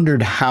I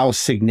wondered how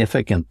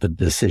significant the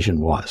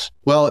decision was.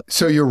 Well,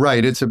 so you're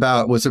right. It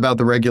was about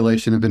the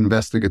Regulation of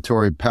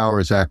Investigatory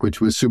Powers Act, which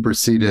was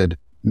superseded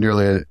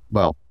nearly,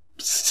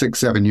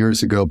 6-7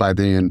 years ago by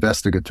the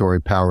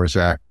Investigatory Powers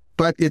Act.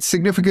 But it's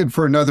significant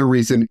for another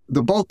reason.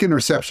 The bulk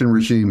interception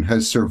regime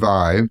has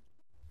survived.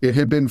 It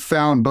had been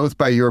found both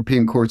by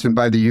European courts and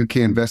by the UK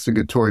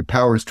Investigatory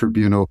Powers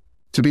Tribunal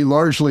to be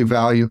largely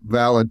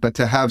valid, but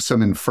to have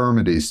some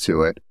infirmities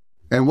to it.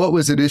 And what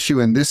was at issue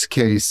in this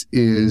case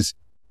is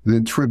the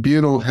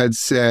tribunal had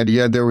said,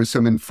 yeah, there were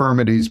some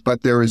infirmities,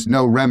 but there is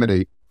no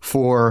remedy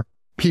for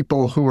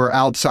people who are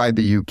outside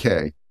the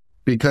UK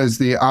because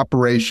the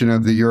operation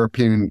of the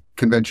European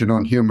Convention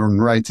on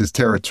Human Rights is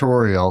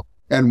territorial.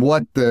 And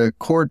what the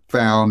court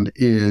found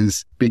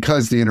is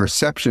because the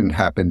interception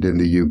happened in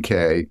the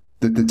UK,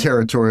 that the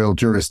territorial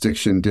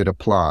jurisdiction did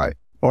apply.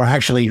 Or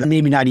actually,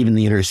 maybe not even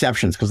the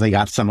interceptions, because they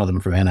got some of them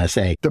from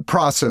NSA. The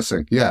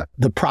processing, yeah.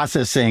 The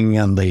processing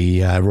and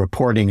the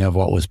reporting of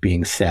what was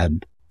being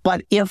said.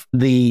 But if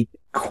the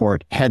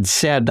court had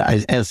said,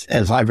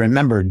 as I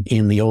remembered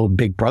in the old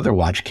Big Brother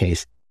Watch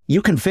case,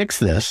 you can fix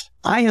this,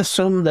 I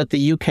assume that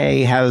the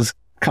UK has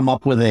come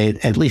up with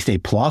at least a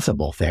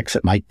plausible fix.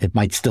 It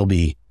might still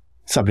be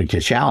subject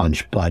to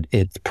challenge, but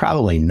it's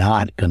probably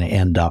not going to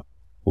end up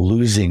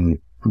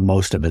losing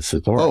most of its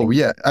authority. Oh,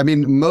 yeah. I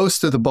mean,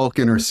 most of the bulk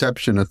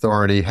interception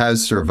authority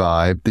has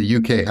survived. The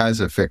UK has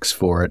a fix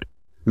for it.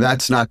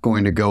 That's not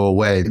going to go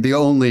away. The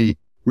only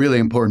really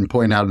important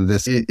point out of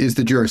this is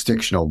the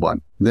jurisdictional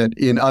one, that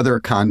in other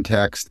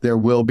contexts, there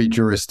will be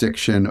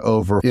jurisdiction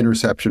over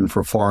interception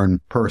for foreign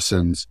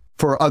persons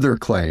for other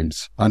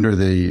claims under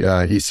the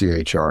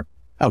ECHR.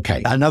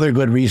 Okay. Another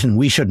good reason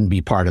we shouldn't be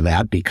part of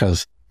that,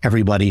 because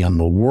everybody in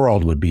the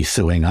world would be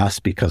suing us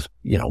because,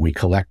 we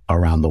collect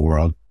around the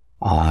world.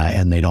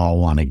 And they'd all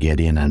want to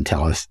get in and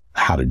tell us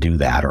how to do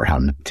that or how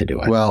not to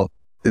do it. Well,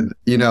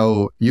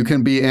 you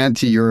can be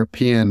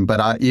anti-European,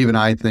 but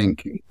I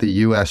think the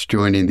U.S.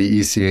 joining the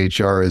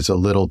ECHR is a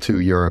little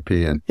too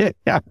European.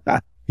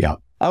 Yeah.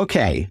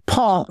 Okay.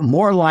 Paul,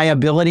 more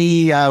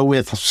liability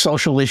with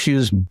social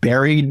issues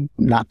buried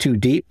not too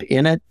deep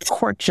in it. The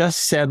court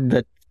just said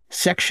that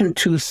Section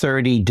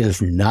 230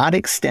 does not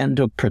extend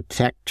to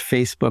protect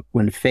Facebook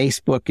when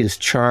Facebook is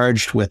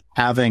charged with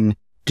having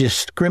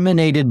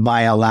discriminated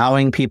by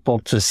allowing people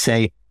to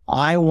say,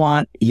 I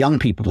want young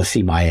people to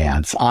see my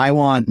ads. I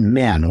want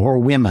men or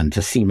women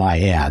to see my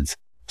ads.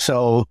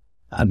 So,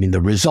 the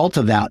result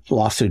of that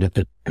lawsuit, if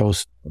it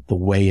goes the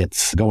way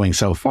it's going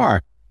so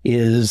far,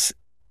 is,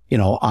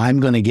 I'm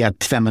going to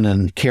get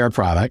feminine care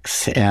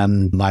products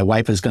and my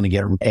wife is going to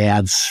get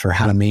ads for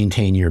how to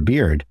maintain your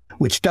beard,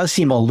 which does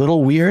seem a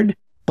little weird.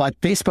 But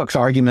Facebook's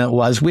argument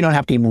was, we don't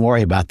have to even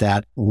worry about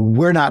that.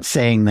 We're not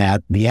saying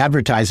that. The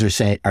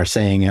advertisers are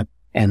saying it.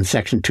 And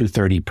Section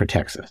 230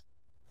 protects us.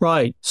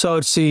 Right. So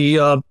it's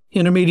the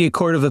Intermediate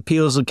Court of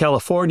Appeals of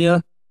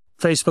California.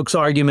 Facebook's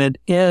argument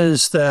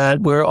is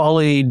that we're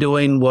only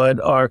doing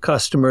what our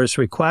customers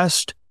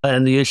request.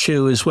 And the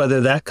issue is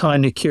whether that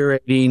kind of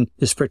curating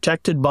is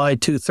protected by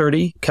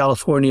 230.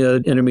 California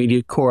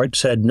Intermediate Court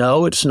said,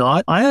 no, it's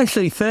not. I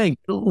actually think,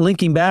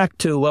 linking back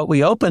to what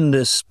we opened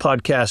this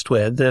podcast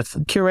with, if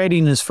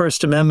curating this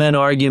First Amendment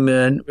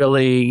argument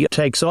really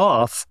takes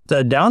off,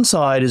 the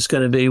downside is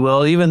going to be,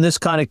 well, even this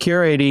kind of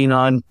curating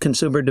on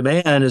consumer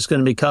demand is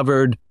going to be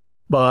covered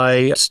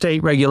by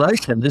state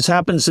regulation. This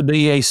happens to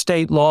be a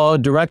state law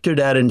directed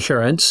at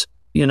insurance.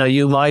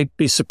 You might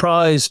be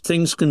surprised.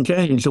 Things can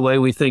change. The way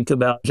we think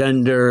about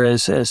gender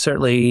has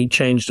certainly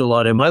changed a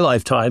lot in my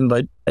lifetime,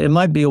 but it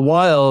might be a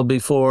while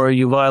before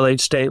you violate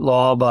state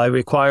law by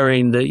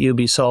requiring that you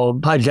be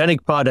sold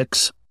hygienic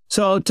products.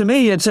 So to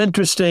me, it's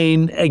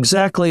interesting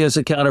exactly as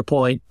a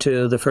counterpoint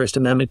to the First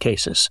Amendment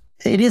cases.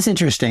 It is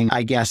interesting,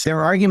 I guess.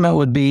 Their argument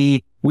would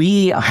be,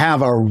 we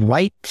have a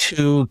right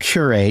to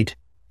curate,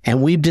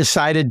 and we've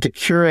decided to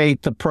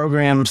curate the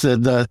programs,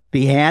 the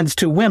ads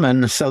to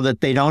women so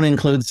that they don't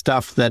include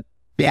stuff that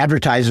the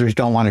advertisers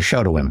don't want to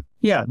show to women.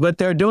 Yeah, what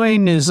they're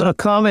doing is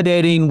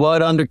accommodating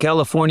what under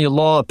California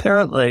law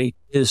apparently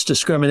is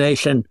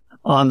discrimination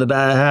on the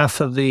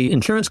behalf of the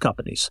insurance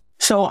companies.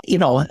 So,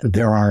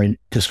 there are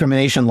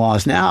discrimination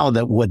laws now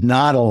that would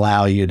not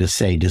allow you to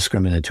say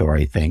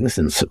discriminatory things,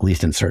 at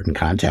least in certain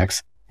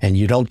contexts, and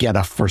you don't get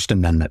a First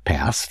Amendment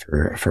pass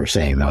for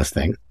saying those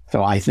things.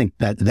 So I think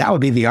that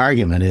would be the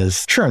argument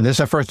is, sure, there's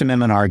a First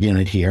Amendment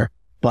argument here,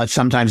 but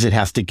sometimes it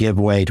has to give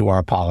way to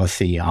our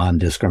policy on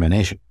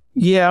discrimination.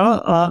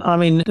 Yeah,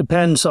 it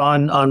depends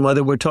on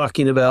whether we're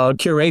talking about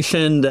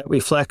curation that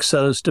reflects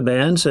those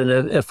demands.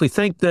 And if we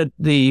think that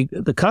the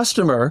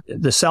customer,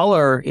 the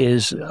seller,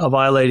 is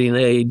violating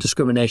a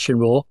discrimination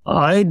rule,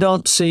 I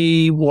don't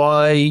see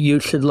why you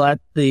should let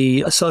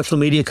the social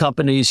media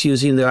companies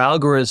using their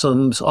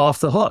algorithms off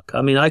the hook.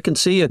 I can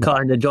see a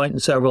kind of joint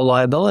and several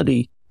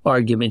liability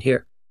argument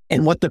here.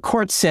 And what the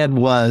court said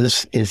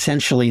was,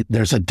 essentially,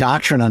 there's a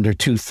doctrine under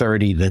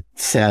 230 that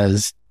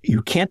says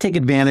you can't take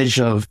advantage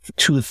of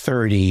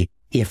 230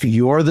 if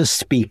you're the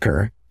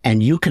speaker,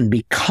 and you can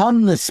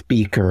become the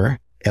speaker,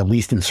 at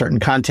least in certain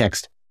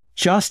contexts,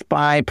 just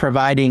by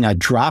providing a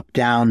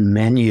drop-down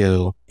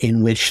menu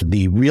in which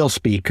the real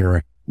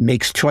speaker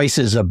makes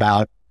choices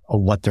about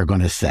what they're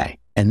going to say.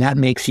 And that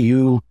makes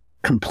you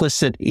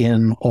complicit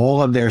in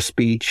all of their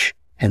speech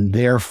and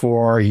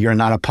therefore you're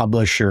not a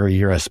publisher,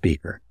 you're a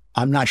speaker.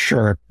 I'm not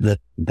sure that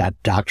that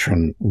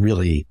doctrine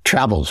really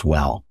travels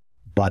well,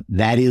 but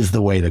that is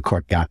the way the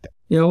court got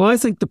there. Well, I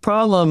think the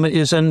problem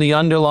is in the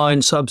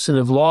underlying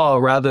substantive law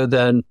rather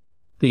than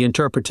the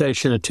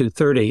interpretation of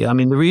 230. I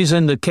mean, the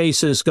reason the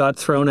cases got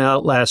thrown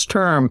out last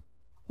term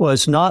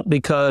was not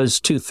because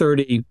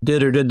 230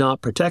 did or did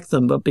not protect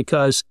them, but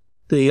because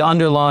the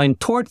underlying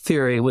tort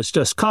theory was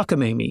just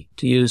cockamamie,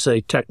 to use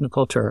a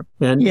technical term.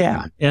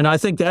 And I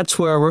think that's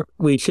where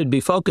we should be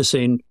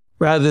focusing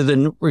rather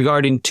than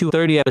regarding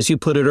 230, as you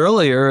put it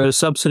earlier, a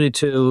subsidy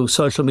to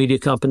social media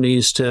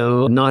companies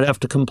to not have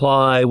to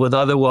comply with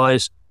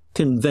otherwise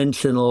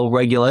conventional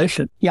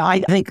regulation. Yeah, I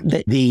think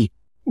that the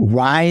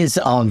rise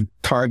of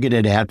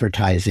targeted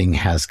advertising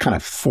has kind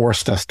of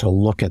forced us to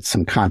look at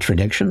some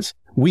contradictions.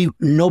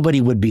 Nobody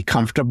would be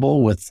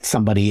comfortable with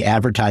somebody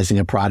advertising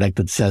a product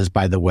that says,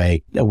 by the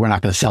way, we're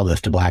not going to sell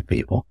this to Black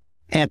people.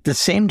 At the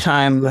same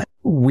time,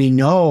 we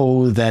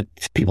know that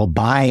people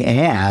buy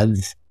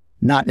ads,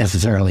 not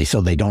necessarily so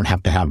they don't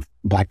have to have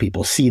Black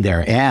people see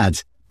their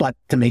ads, but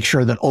to make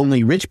sure that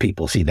only rich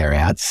people see their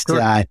ads.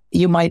 Sure.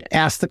 You might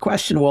ask the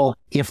question, well,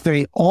 if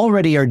they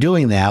already are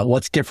doing that,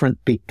 what's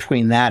different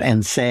between that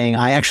and saying,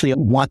 I actually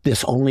want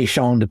this only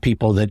shown to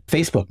people that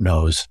Facebook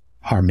knows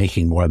are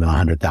making more than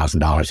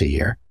 $100,000 a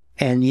year.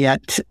 And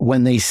yet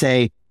when they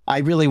say, I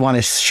really want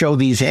to show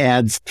these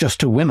ads just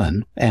to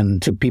women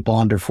and to people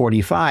under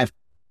 45,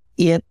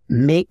 it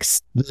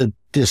makes the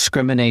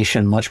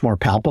discrimination much more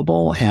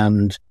palpable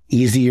and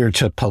easier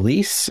to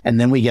police.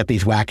 And then we get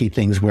these wacky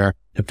things where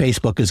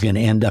Facebook is going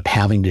to end up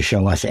having to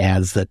show us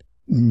ads that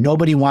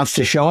nobody wants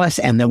to show us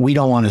and that we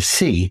don't want to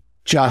see,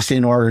 just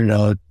in order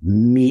to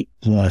meet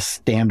the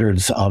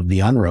standards of the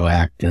Unruh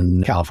Act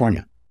in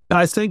California.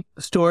 I think,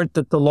 Stuart,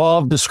 that the law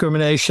of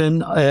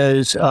discrimination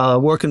is a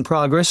work in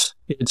progress.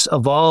 It's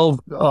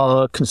evolved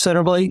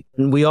considerably,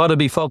 and we ought to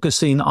be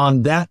focusing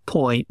on that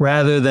point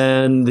rather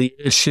than the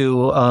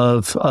issue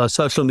of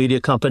social media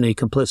company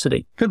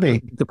complicity. Could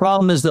be. The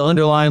problem is the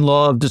underlying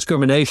law of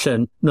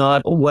discrimination,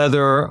 not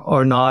whether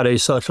or not a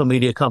social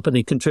media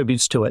company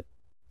contributes to it.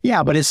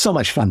 Yeah, but it's so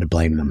much fun to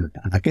blame them.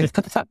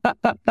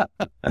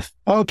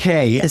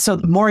 Okay, so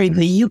Maury,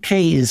 the UK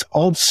is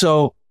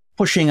also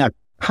pushing a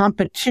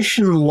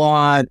competition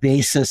law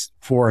basis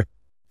for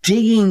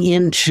digging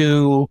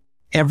into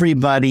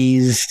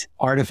everybody's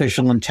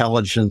artificial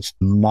intelligence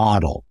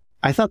model.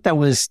 I thought that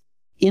was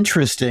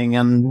interesting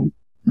and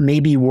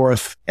maybe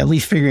worth at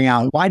least figuring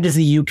out, why does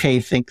the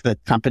UK think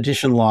that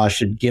competition law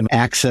should give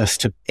access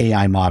to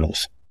AI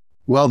models?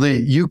 Well,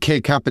 the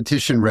UK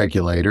competition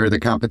regulator, the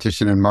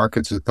Competition and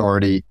Markets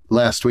Authority,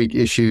 last week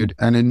issued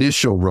an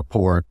initial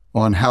report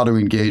on how to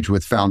engage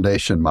with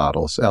foundation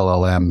models,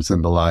 LLMs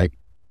and the like.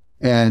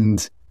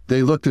 And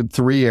they looked at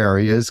three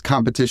areas: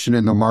 competition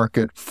in the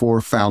market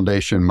for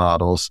foundation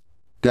models,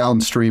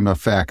 downstream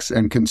effects,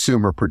 and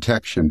consumer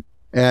protection.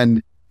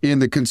 And in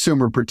the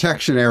consumer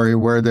protection area,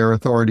 where their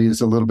authority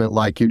is a little bit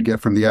like you'd get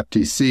from the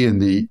FTC in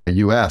the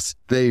US,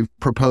 they've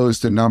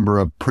proposed a number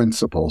of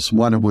principles,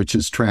 one of which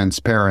is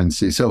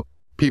transparency. So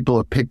people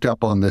have picked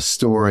up on this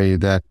story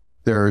that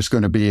there's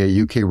going to be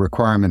a UK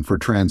requirement for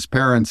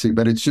transparency,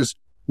 but it's just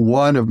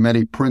one of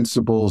many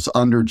principles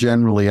under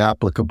generally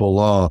applicable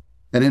law.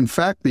 And in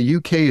fact, the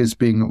UK is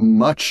being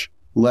much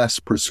less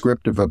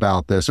prescriptive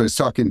about this. I was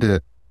talking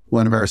to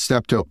one of our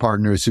Steptoe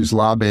partners who's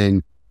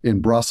lobbying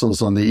in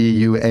Brussels on the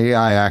EU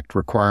AI Act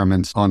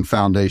requirements on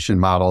foundation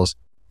models.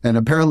 And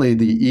apparently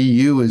the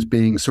EU is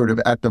being sort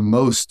of at the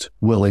most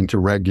willing to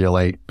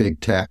regulate big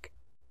tech.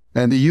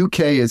 And the UK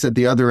is at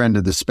the other end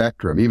of the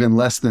spectrum, even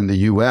less than the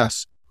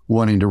US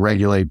wanting to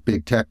regulate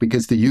big tech,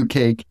 because the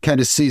UK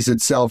kind of sees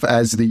itself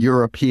as the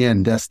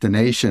European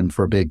destination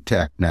for big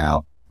tech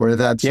now. Or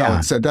that's how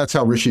it's said. That's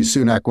how Rishi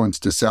Sunak wants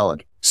to sell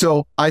it.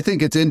 So I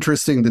think it's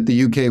interesting that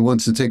the UK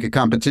wants to take a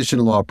competition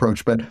law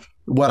approach, but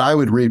what I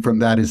would read from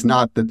that is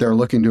not that they're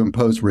looking to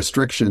impose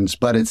restrictions,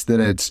 but it's that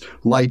it's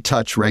light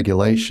touch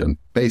regulation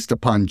based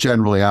upon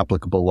generally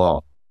applicable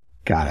law.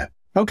 Got it.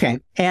 Okay.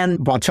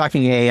 And while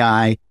talking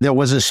AI, there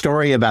was a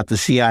story about the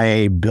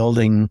CIA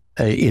building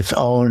its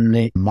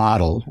own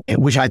model,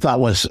 which I thought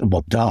was,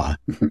 well, duh.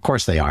 Of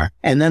course they are.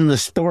 And then the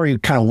story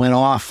kind of went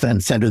off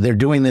and said they're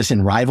doing this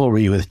in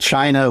rivalry with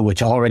China,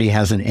 which already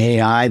has an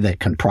AI that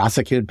can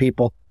prosecute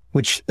people,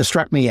 which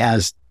struck me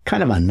as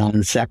kind of a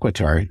non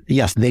sequitur.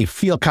 Yes, they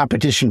feel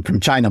competition from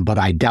China, but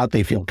I doubt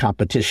they feel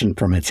competition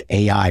from its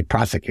AI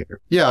prosecutor.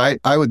 Yeah,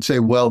 I would say,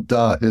 well,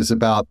 duh is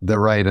about the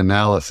right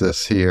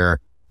analysis here.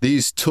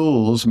 These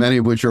tools, many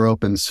of which are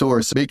open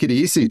source, make it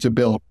easy to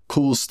build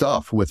cool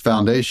stuff with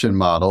foundation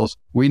models.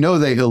 We know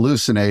they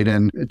hallucinate,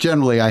 and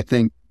generally, I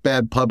think,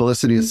 bad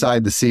publicity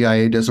aside, the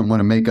CIA doesn't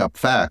want to make up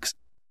facts.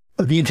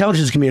 The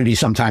intelligence community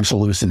sometimes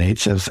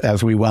hallucinates,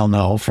 as we well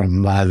know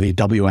from the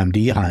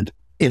WMD hunt.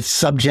 It's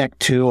subject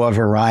to a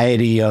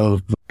variety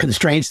of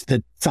constraints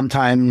that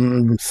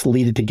sometimes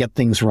lead it to get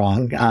things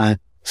wrong.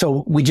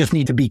 So we just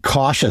need to be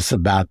cautious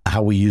about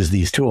how we use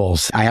these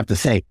tools. I have to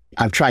say,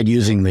 I've tried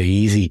using the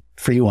easy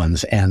free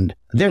ones, and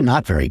they're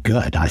not very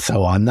good.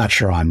 So I'm not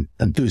sure I'm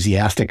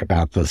enthusiastic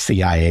about the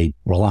CIA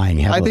relying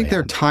heavily. I think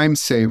they're time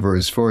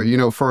savers for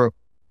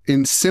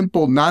in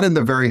simple, not in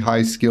the very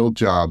high skilled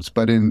jobs,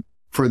 but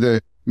for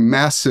the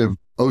massive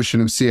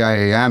ocean of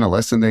CIA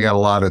analysts, and they got a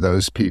lot of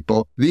those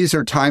people. These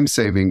are time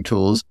saving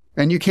tools.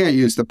 And you can't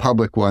use the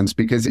public ones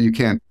because you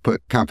can't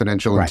put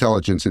confidential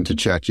intelligence into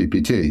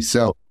ChatGPT.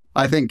 So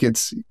I think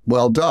it's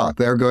duh.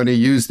 They're going to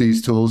use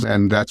these tools,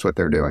 and that's what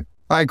they're doing.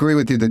 I agree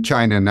with you. The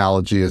China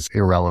analogy is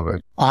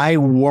irrelevant. I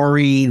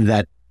worry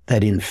that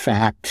in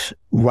fact,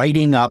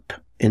 writing up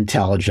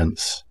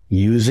intelligence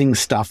using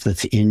stuff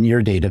that's in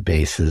your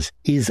databases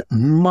is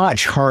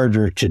much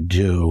harder to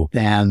do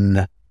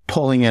than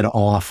pulling it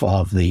off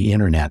of the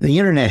internet. The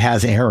internet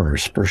has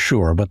errors for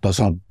sure, but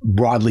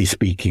broadly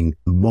speaking,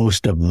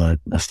 most of the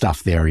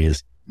stuff there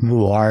is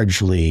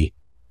largely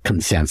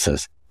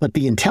consensus. But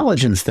the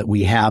intelligence that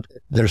we have,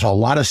 there's a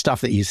lot of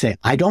stuff that you say,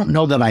 I don't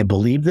know that I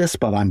believe this,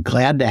 but I'm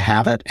glad to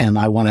have it. And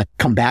I want to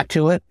come back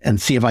to it and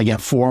see if I get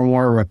 4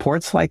 more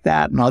reports like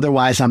that. And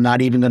otherwise, I'm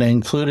not even going to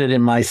include it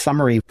in my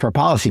summary for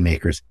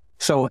policymakers.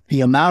 So the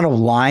amount of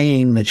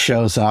lying that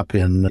shows up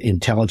in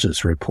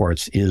intelligence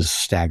reports is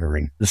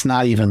staggering. It's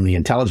not even the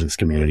intelligence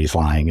community's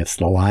lying. It's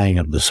the lying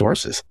of the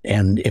sources.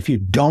 And if you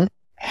don't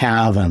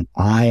have an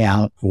eye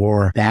out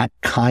for that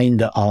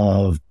kind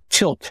of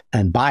tilt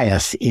and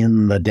bias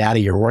in the data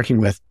you're working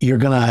with, you're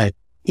going to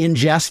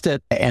ingest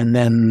it and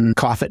then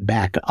cough it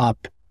back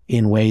up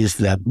in ways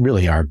that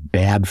really are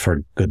bad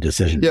for good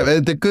decisions. Yeah,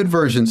 the good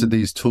versions of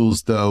these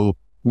tools, though,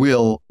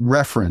 will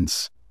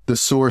reference the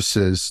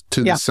sources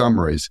to the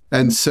summaries.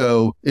 And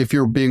so if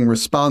you're being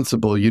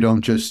responsible, you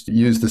don't just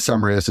use the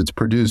summary as it's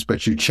produced,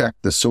 but you check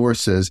the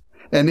sources.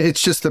 And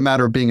it's just a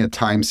matter of being a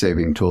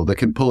time-saving tool that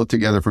can pull it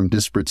together from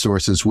disparate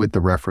sources with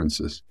the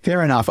references.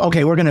 Fair enough.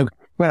 Okay, we're going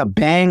to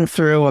bang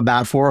through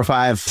about 4 or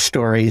 5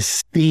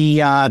 stories.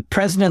 The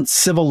President's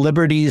Civil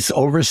Liberties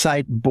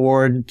Oversight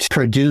Board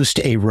produced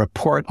a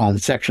report on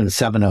Section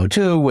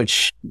 702,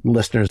 which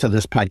listeners to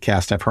this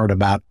podcast have heard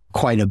about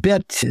quite a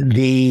bit.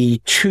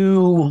 The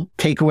 2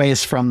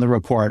 takeaways from the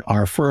report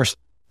are, first,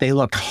 they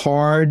looked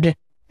hard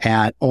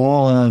at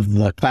all of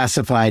the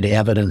classified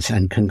evidence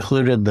and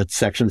concluded that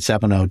Section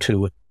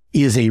 702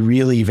 is a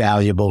really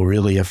valuable,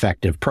 really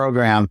effective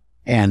program,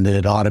 and that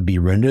it ought to be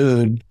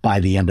renewed by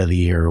the end of the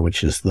year,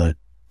 which is the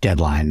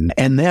deadline.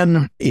 And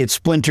then it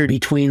splintered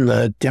between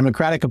the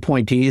Democratic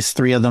appointees,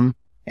 3 of them,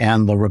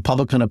 and the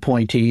Republican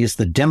appointees.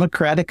 The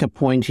Democratic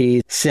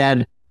appointees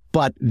said,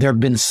 but there have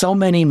been so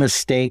many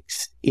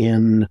mistakes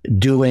in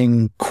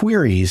doing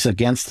queries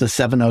against the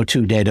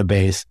 702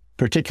 database,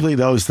 particularly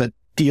those that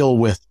deal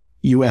with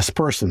U.S.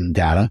 person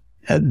data,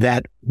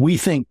 that we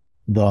think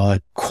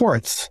the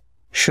courts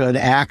should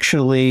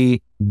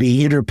actually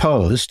be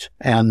interposed,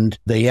 and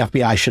the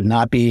FBI should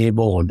not be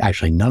able,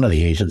 actually none of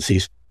the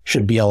agencies,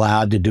 should be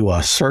allowed to do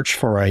a search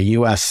for a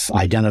U.S.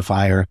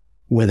 identifier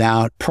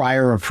without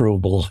prior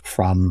approval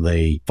from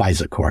the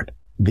FISA court.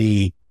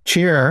 The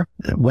chair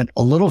went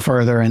a little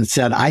further and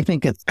said, I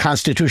think it's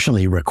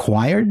constitutionally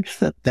required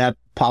that that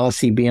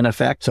policy be in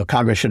effect, so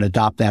Congress should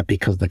adopt that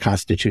because the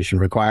Constitution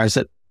requires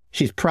it.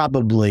 She's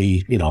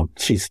probably,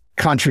 she's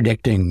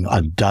contradicting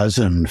a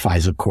dozen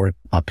FISA court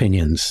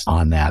opinions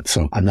on that.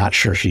 So I'm not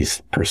sure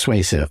she's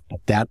persuasive, but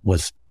that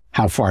was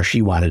how far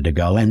she wanted to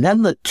go. And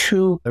then the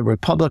 2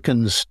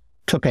 Republicans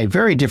took a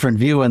very different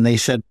view, and they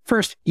said,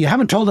 first, you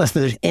haven't told us that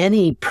there's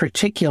any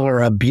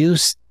particular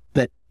abuse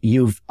that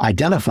you've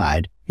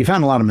identified. You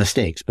found a lot of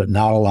mistakes, but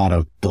not a lot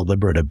of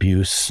deliberate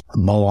abuse,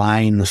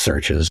 malign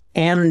searches.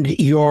 And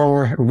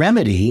your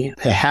remedy,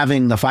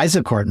 having the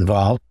FISA court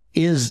involved,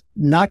 is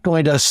not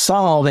going to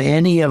solve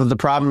any of the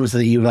problems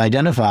that you've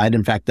identified.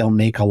 In fact, they'll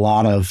make a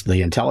lot of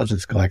the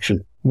intelligence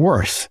collection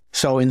worse.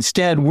 So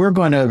instead, we're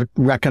going to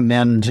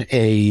recommend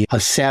a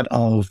set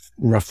of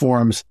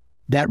reforms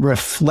that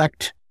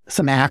reflect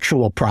some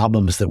actual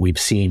problems that we've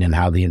seen in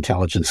how the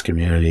intelligence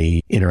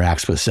community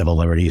interacts with civil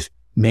liberties,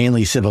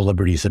 mainly civil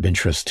liberties of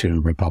interest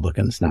to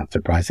Republicans, not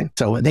surprising.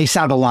 So they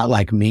sound a lot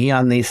like me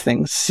on these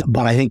things.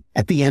 But I think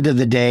at the end of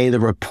the day, the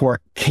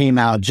report came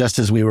out just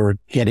as we were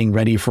getting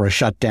ready for a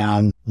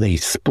shutdown. They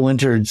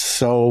splintered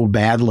so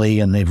badly,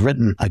 and they've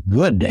written a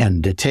good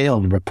and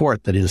detailed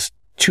report that is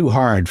too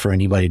hard for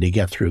anybody to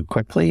get through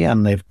quickly,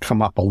 and they've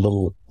come up a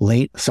little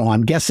late. So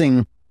I'm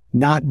guessing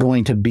not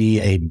going to be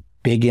a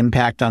big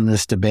impact on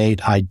this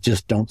debate. I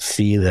just don't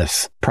see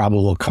this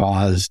probable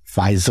cause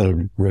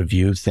FISA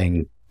review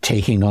thing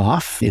taking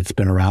off. It's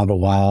been around a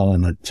while,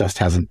 and it just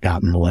hasn't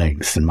gotten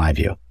legs, in my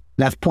view.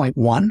 That's point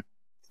 1.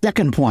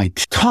 Second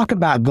point, talk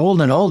about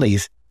golden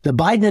oldies. The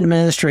Biden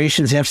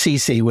administration's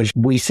FCC, which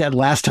we said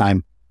last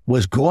time,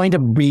 was going to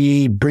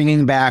be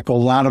bringing back a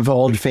lot of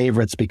old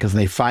favorites because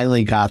they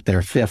finally got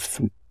their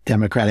 5th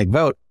Democratic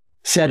vote,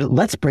 said,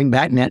 let's bring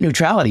back net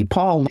neutrality.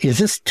 Paul, is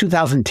this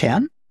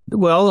 2010?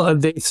 Well,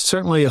 they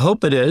certainly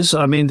hope it is.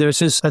 I mean, there's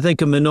this, I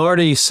think, a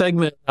minority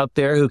segment out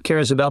there who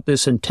cares about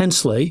this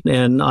intensely.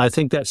 And I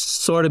think that's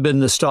sort of been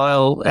the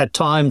style at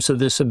times of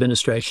this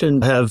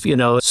administration. Have,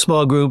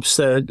 small groups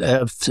that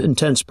have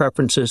intense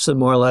preferences that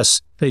more or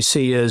less they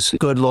see as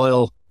good,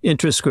 loyal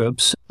interest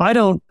groups.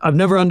 I've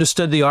never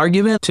understood the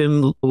argument.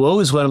 Tim Wu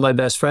is one of my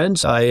best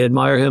friends. I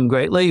admire him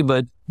greatly,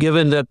 but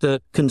given that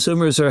the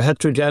consumers are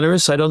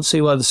heterogeneous, I don't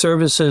see why the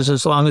services,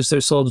 as long as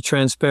they're sold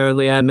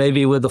transparently and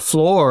maybe with a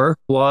floor,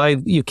 why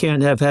you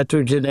can't have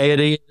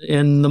heterogeneity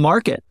in the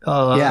market.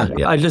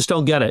 I just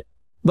don't get it.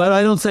 But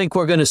I don't think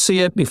we're going to see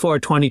it before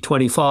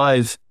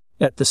 2025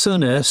 at the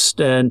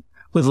soonest. And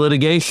with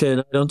litigation,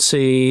 I don't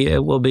see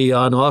it will be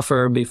on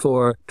offer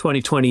before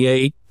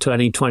 2028,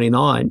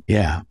 2029.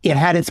 Yeah. It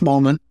had its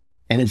moment,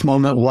 and its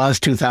moment was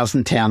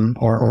 2010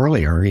 or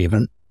earlier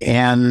even.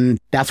 And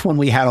that's when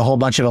we had a whole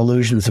bunch of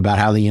illusions about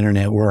how the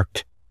internet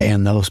worked.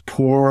 And those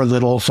poor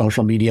little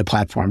social media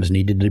platforms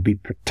needed to be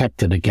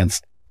protected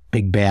against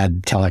big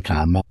bad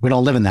telecom. We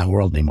don't live in that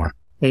world anymore.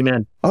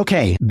 Amen.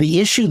 Okay.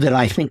 The issue that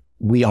I think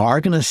we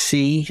are going to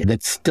see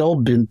that's still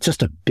been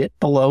just a bit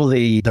below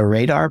the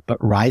radar, but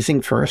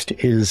rising first,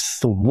 is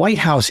the White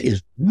House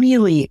is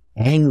really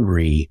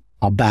angry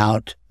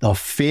about the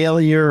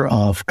failure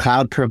of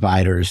cloud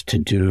providers to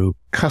do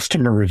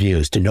customer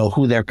reviews, to know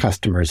who their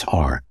customers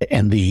are.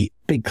 And the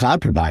big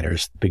cloud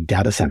providers, big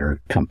data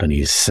center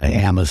companies,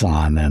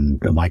 Amazon and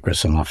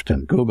Microsoft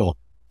and Google,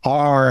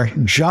 are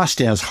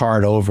just as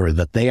hard over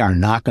that they are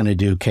not going to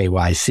do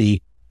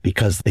KYC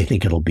because they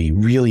think it'll be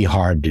really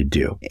hard to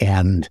do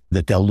and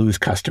that they'll lose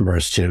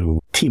customers to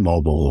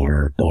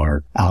T-Mobile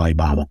or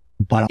Alibaba.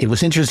 But it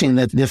was interesting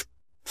that this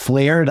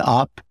flared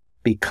up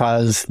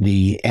because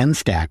the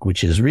NSTAC,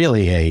 which is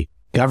really a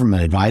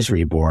government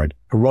advisory board,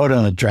 wrote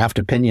a draft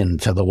opinion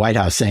to the White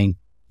House saying,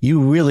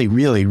 you really,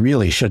 really,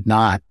 really should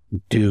not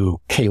do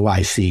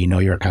KYC, know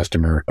your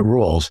customer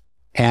rules.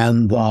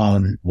 And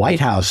the White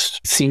House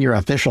senior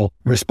official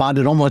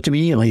responded almost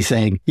immediately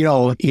saying,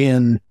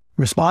 in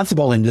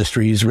responsible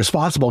industries,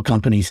 responsible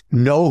companies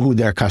know who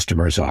their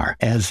customers are.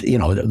 As,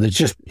 there's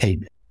just a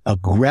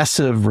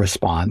aggressive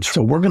response.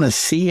 So we're going to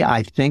see,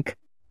 I think,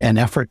 an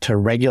effort to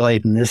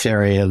regulate in this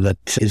area that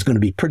is going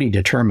to be pretty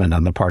determined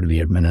on the part of the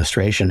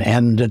administration,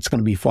 and it's going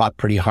to be fought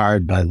pretty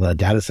hard by the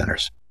data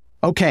centers.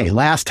 Okay,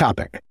 last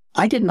topic.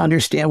 I didn't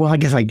understand. Well, I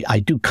guess I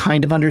do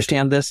kind of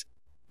understand this.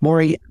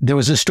 Maury, there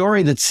was a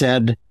story that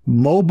said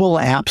mobile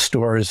app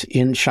stores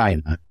in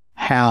China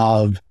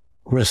have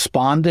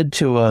responded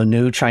to a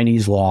new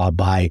Chinese law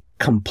by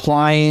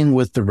complying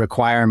with the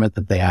requirement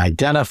that they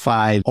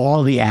identify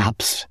all the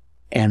apps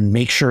and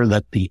make sure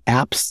that the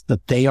apps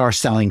that they are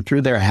selling through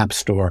their app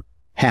store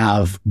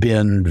have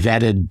been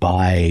vetted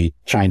by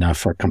China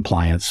for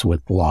compliance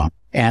with law.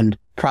 And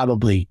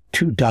probably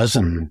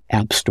 24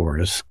 app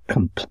stores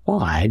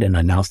complied and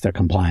announced their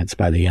compliance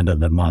by the end of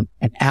the month.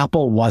 And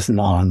Apple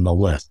wasn't on the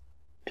list.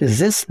 Does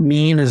this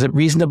mean, is it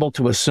reasonable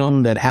to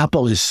assume that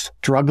Apple is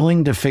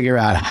struggling to figure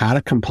out how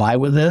to comply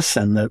with this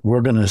and that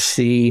we're going to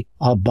see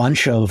a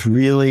bunch of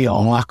really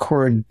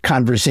awkward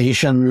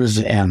conversations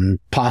and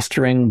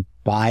posturing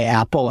by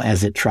Apple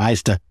as it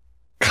tries to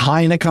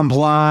kind of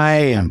comply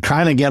and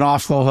kind of get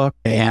off the hook,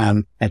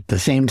 and at the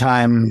same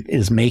time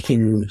is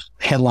making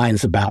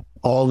headlines about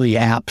all the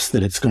apps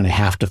that it's going to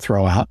have to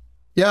throw out?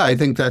 Yeah, I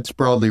think that's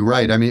broadly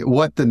right. I mean,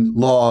 what the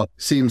law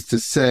seems to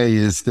say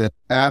is that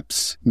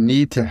apps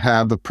need to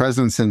have a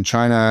presence in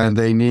China and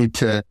they need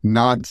to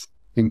not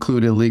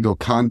include illegal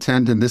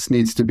content. And this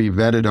needs to be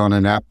vetted on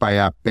an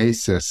app-by-app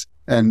basis.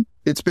 And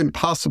it's been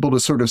possible to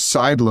sort of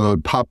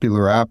sideload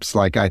popular apps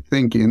like, I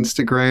think,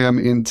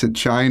 Instagram into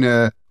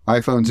China,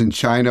 iPhones in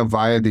China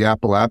via the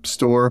Apple App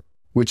Store,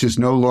 which is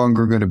no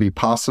longer going to be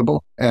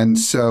possible. And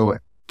so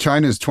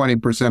China's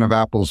 20% of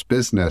Apple's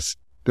business.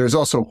 There's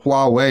also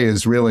Huawei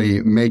is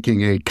really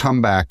making a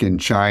comeback in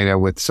China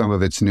with some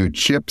of its new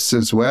chips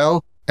as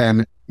well.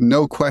 And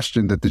no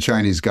question that the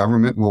Chinese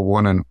government will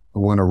want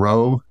to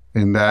row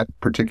in that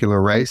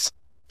particular race.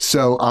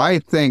 So I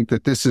think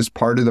that this is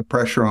part of the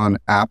pressure on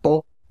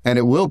Apple, and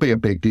it will be a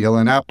big deal.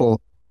 And Apple,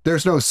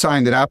 there's no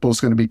sign that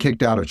Apple's going to be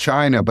kicked out of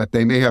China, but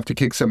they may have to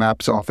kick some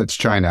apps off its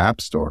China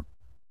App Store.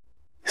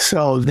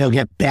 So they'll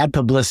get bad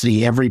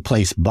publicity every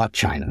place but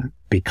China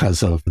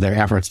because of their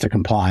efforts to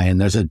comply.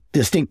 And there's a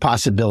distinct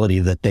possibility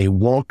that they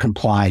won't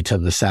comply to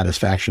the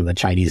satisfaction of the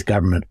Chinese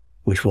government,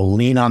 which will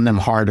lean on them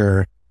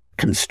harder,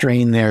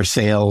 constrain their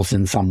sales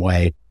in some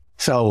way.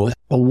 So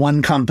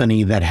one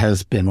company that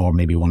has been, or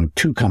maybe one of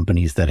two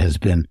companies that has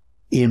been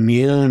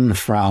immune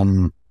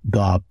from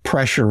the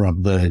pressure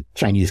of the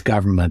Chinese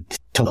government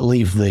to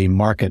leave the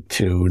market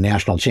to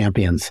national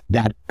champions,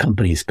 that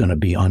company is going to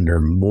be under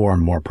more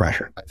and more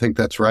pressure. I think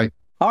that's right.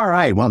 All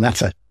right. Well,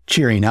 that's a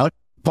cheery note.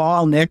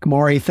 Paul, Nick,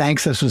 Maury,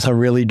 thanks. This was a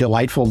really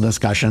delightful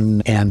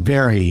discussion and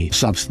very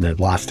substantive,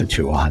 lots to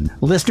chew on.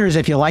 Listeners,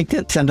 if you liked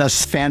it, send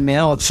us fan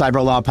mail at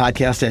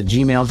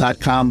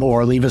cyberlawpodcast@gmail.com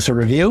or leave us a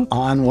review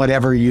on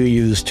whatever you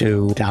use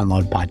to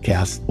download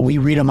podcasts. We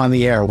read them on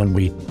the air when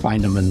we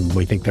find them and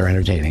we think they're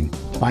entertaining.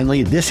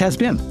 Finally, this has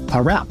been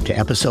a wrap to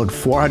episode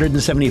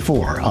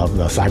 474 of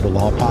the Cyber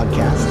Law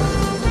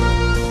Podcast.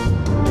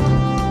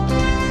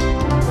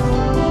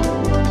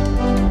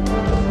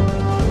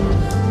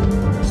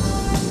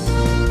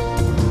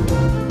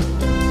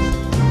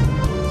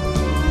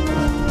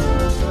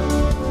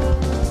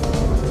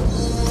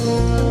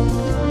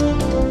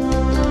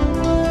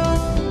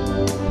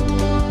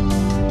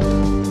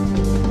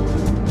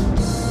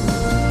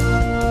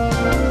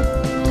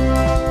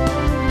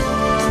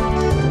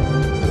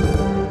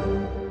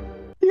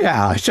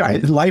 Yeah, sorry.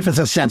 Life as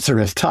a censor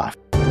is tough.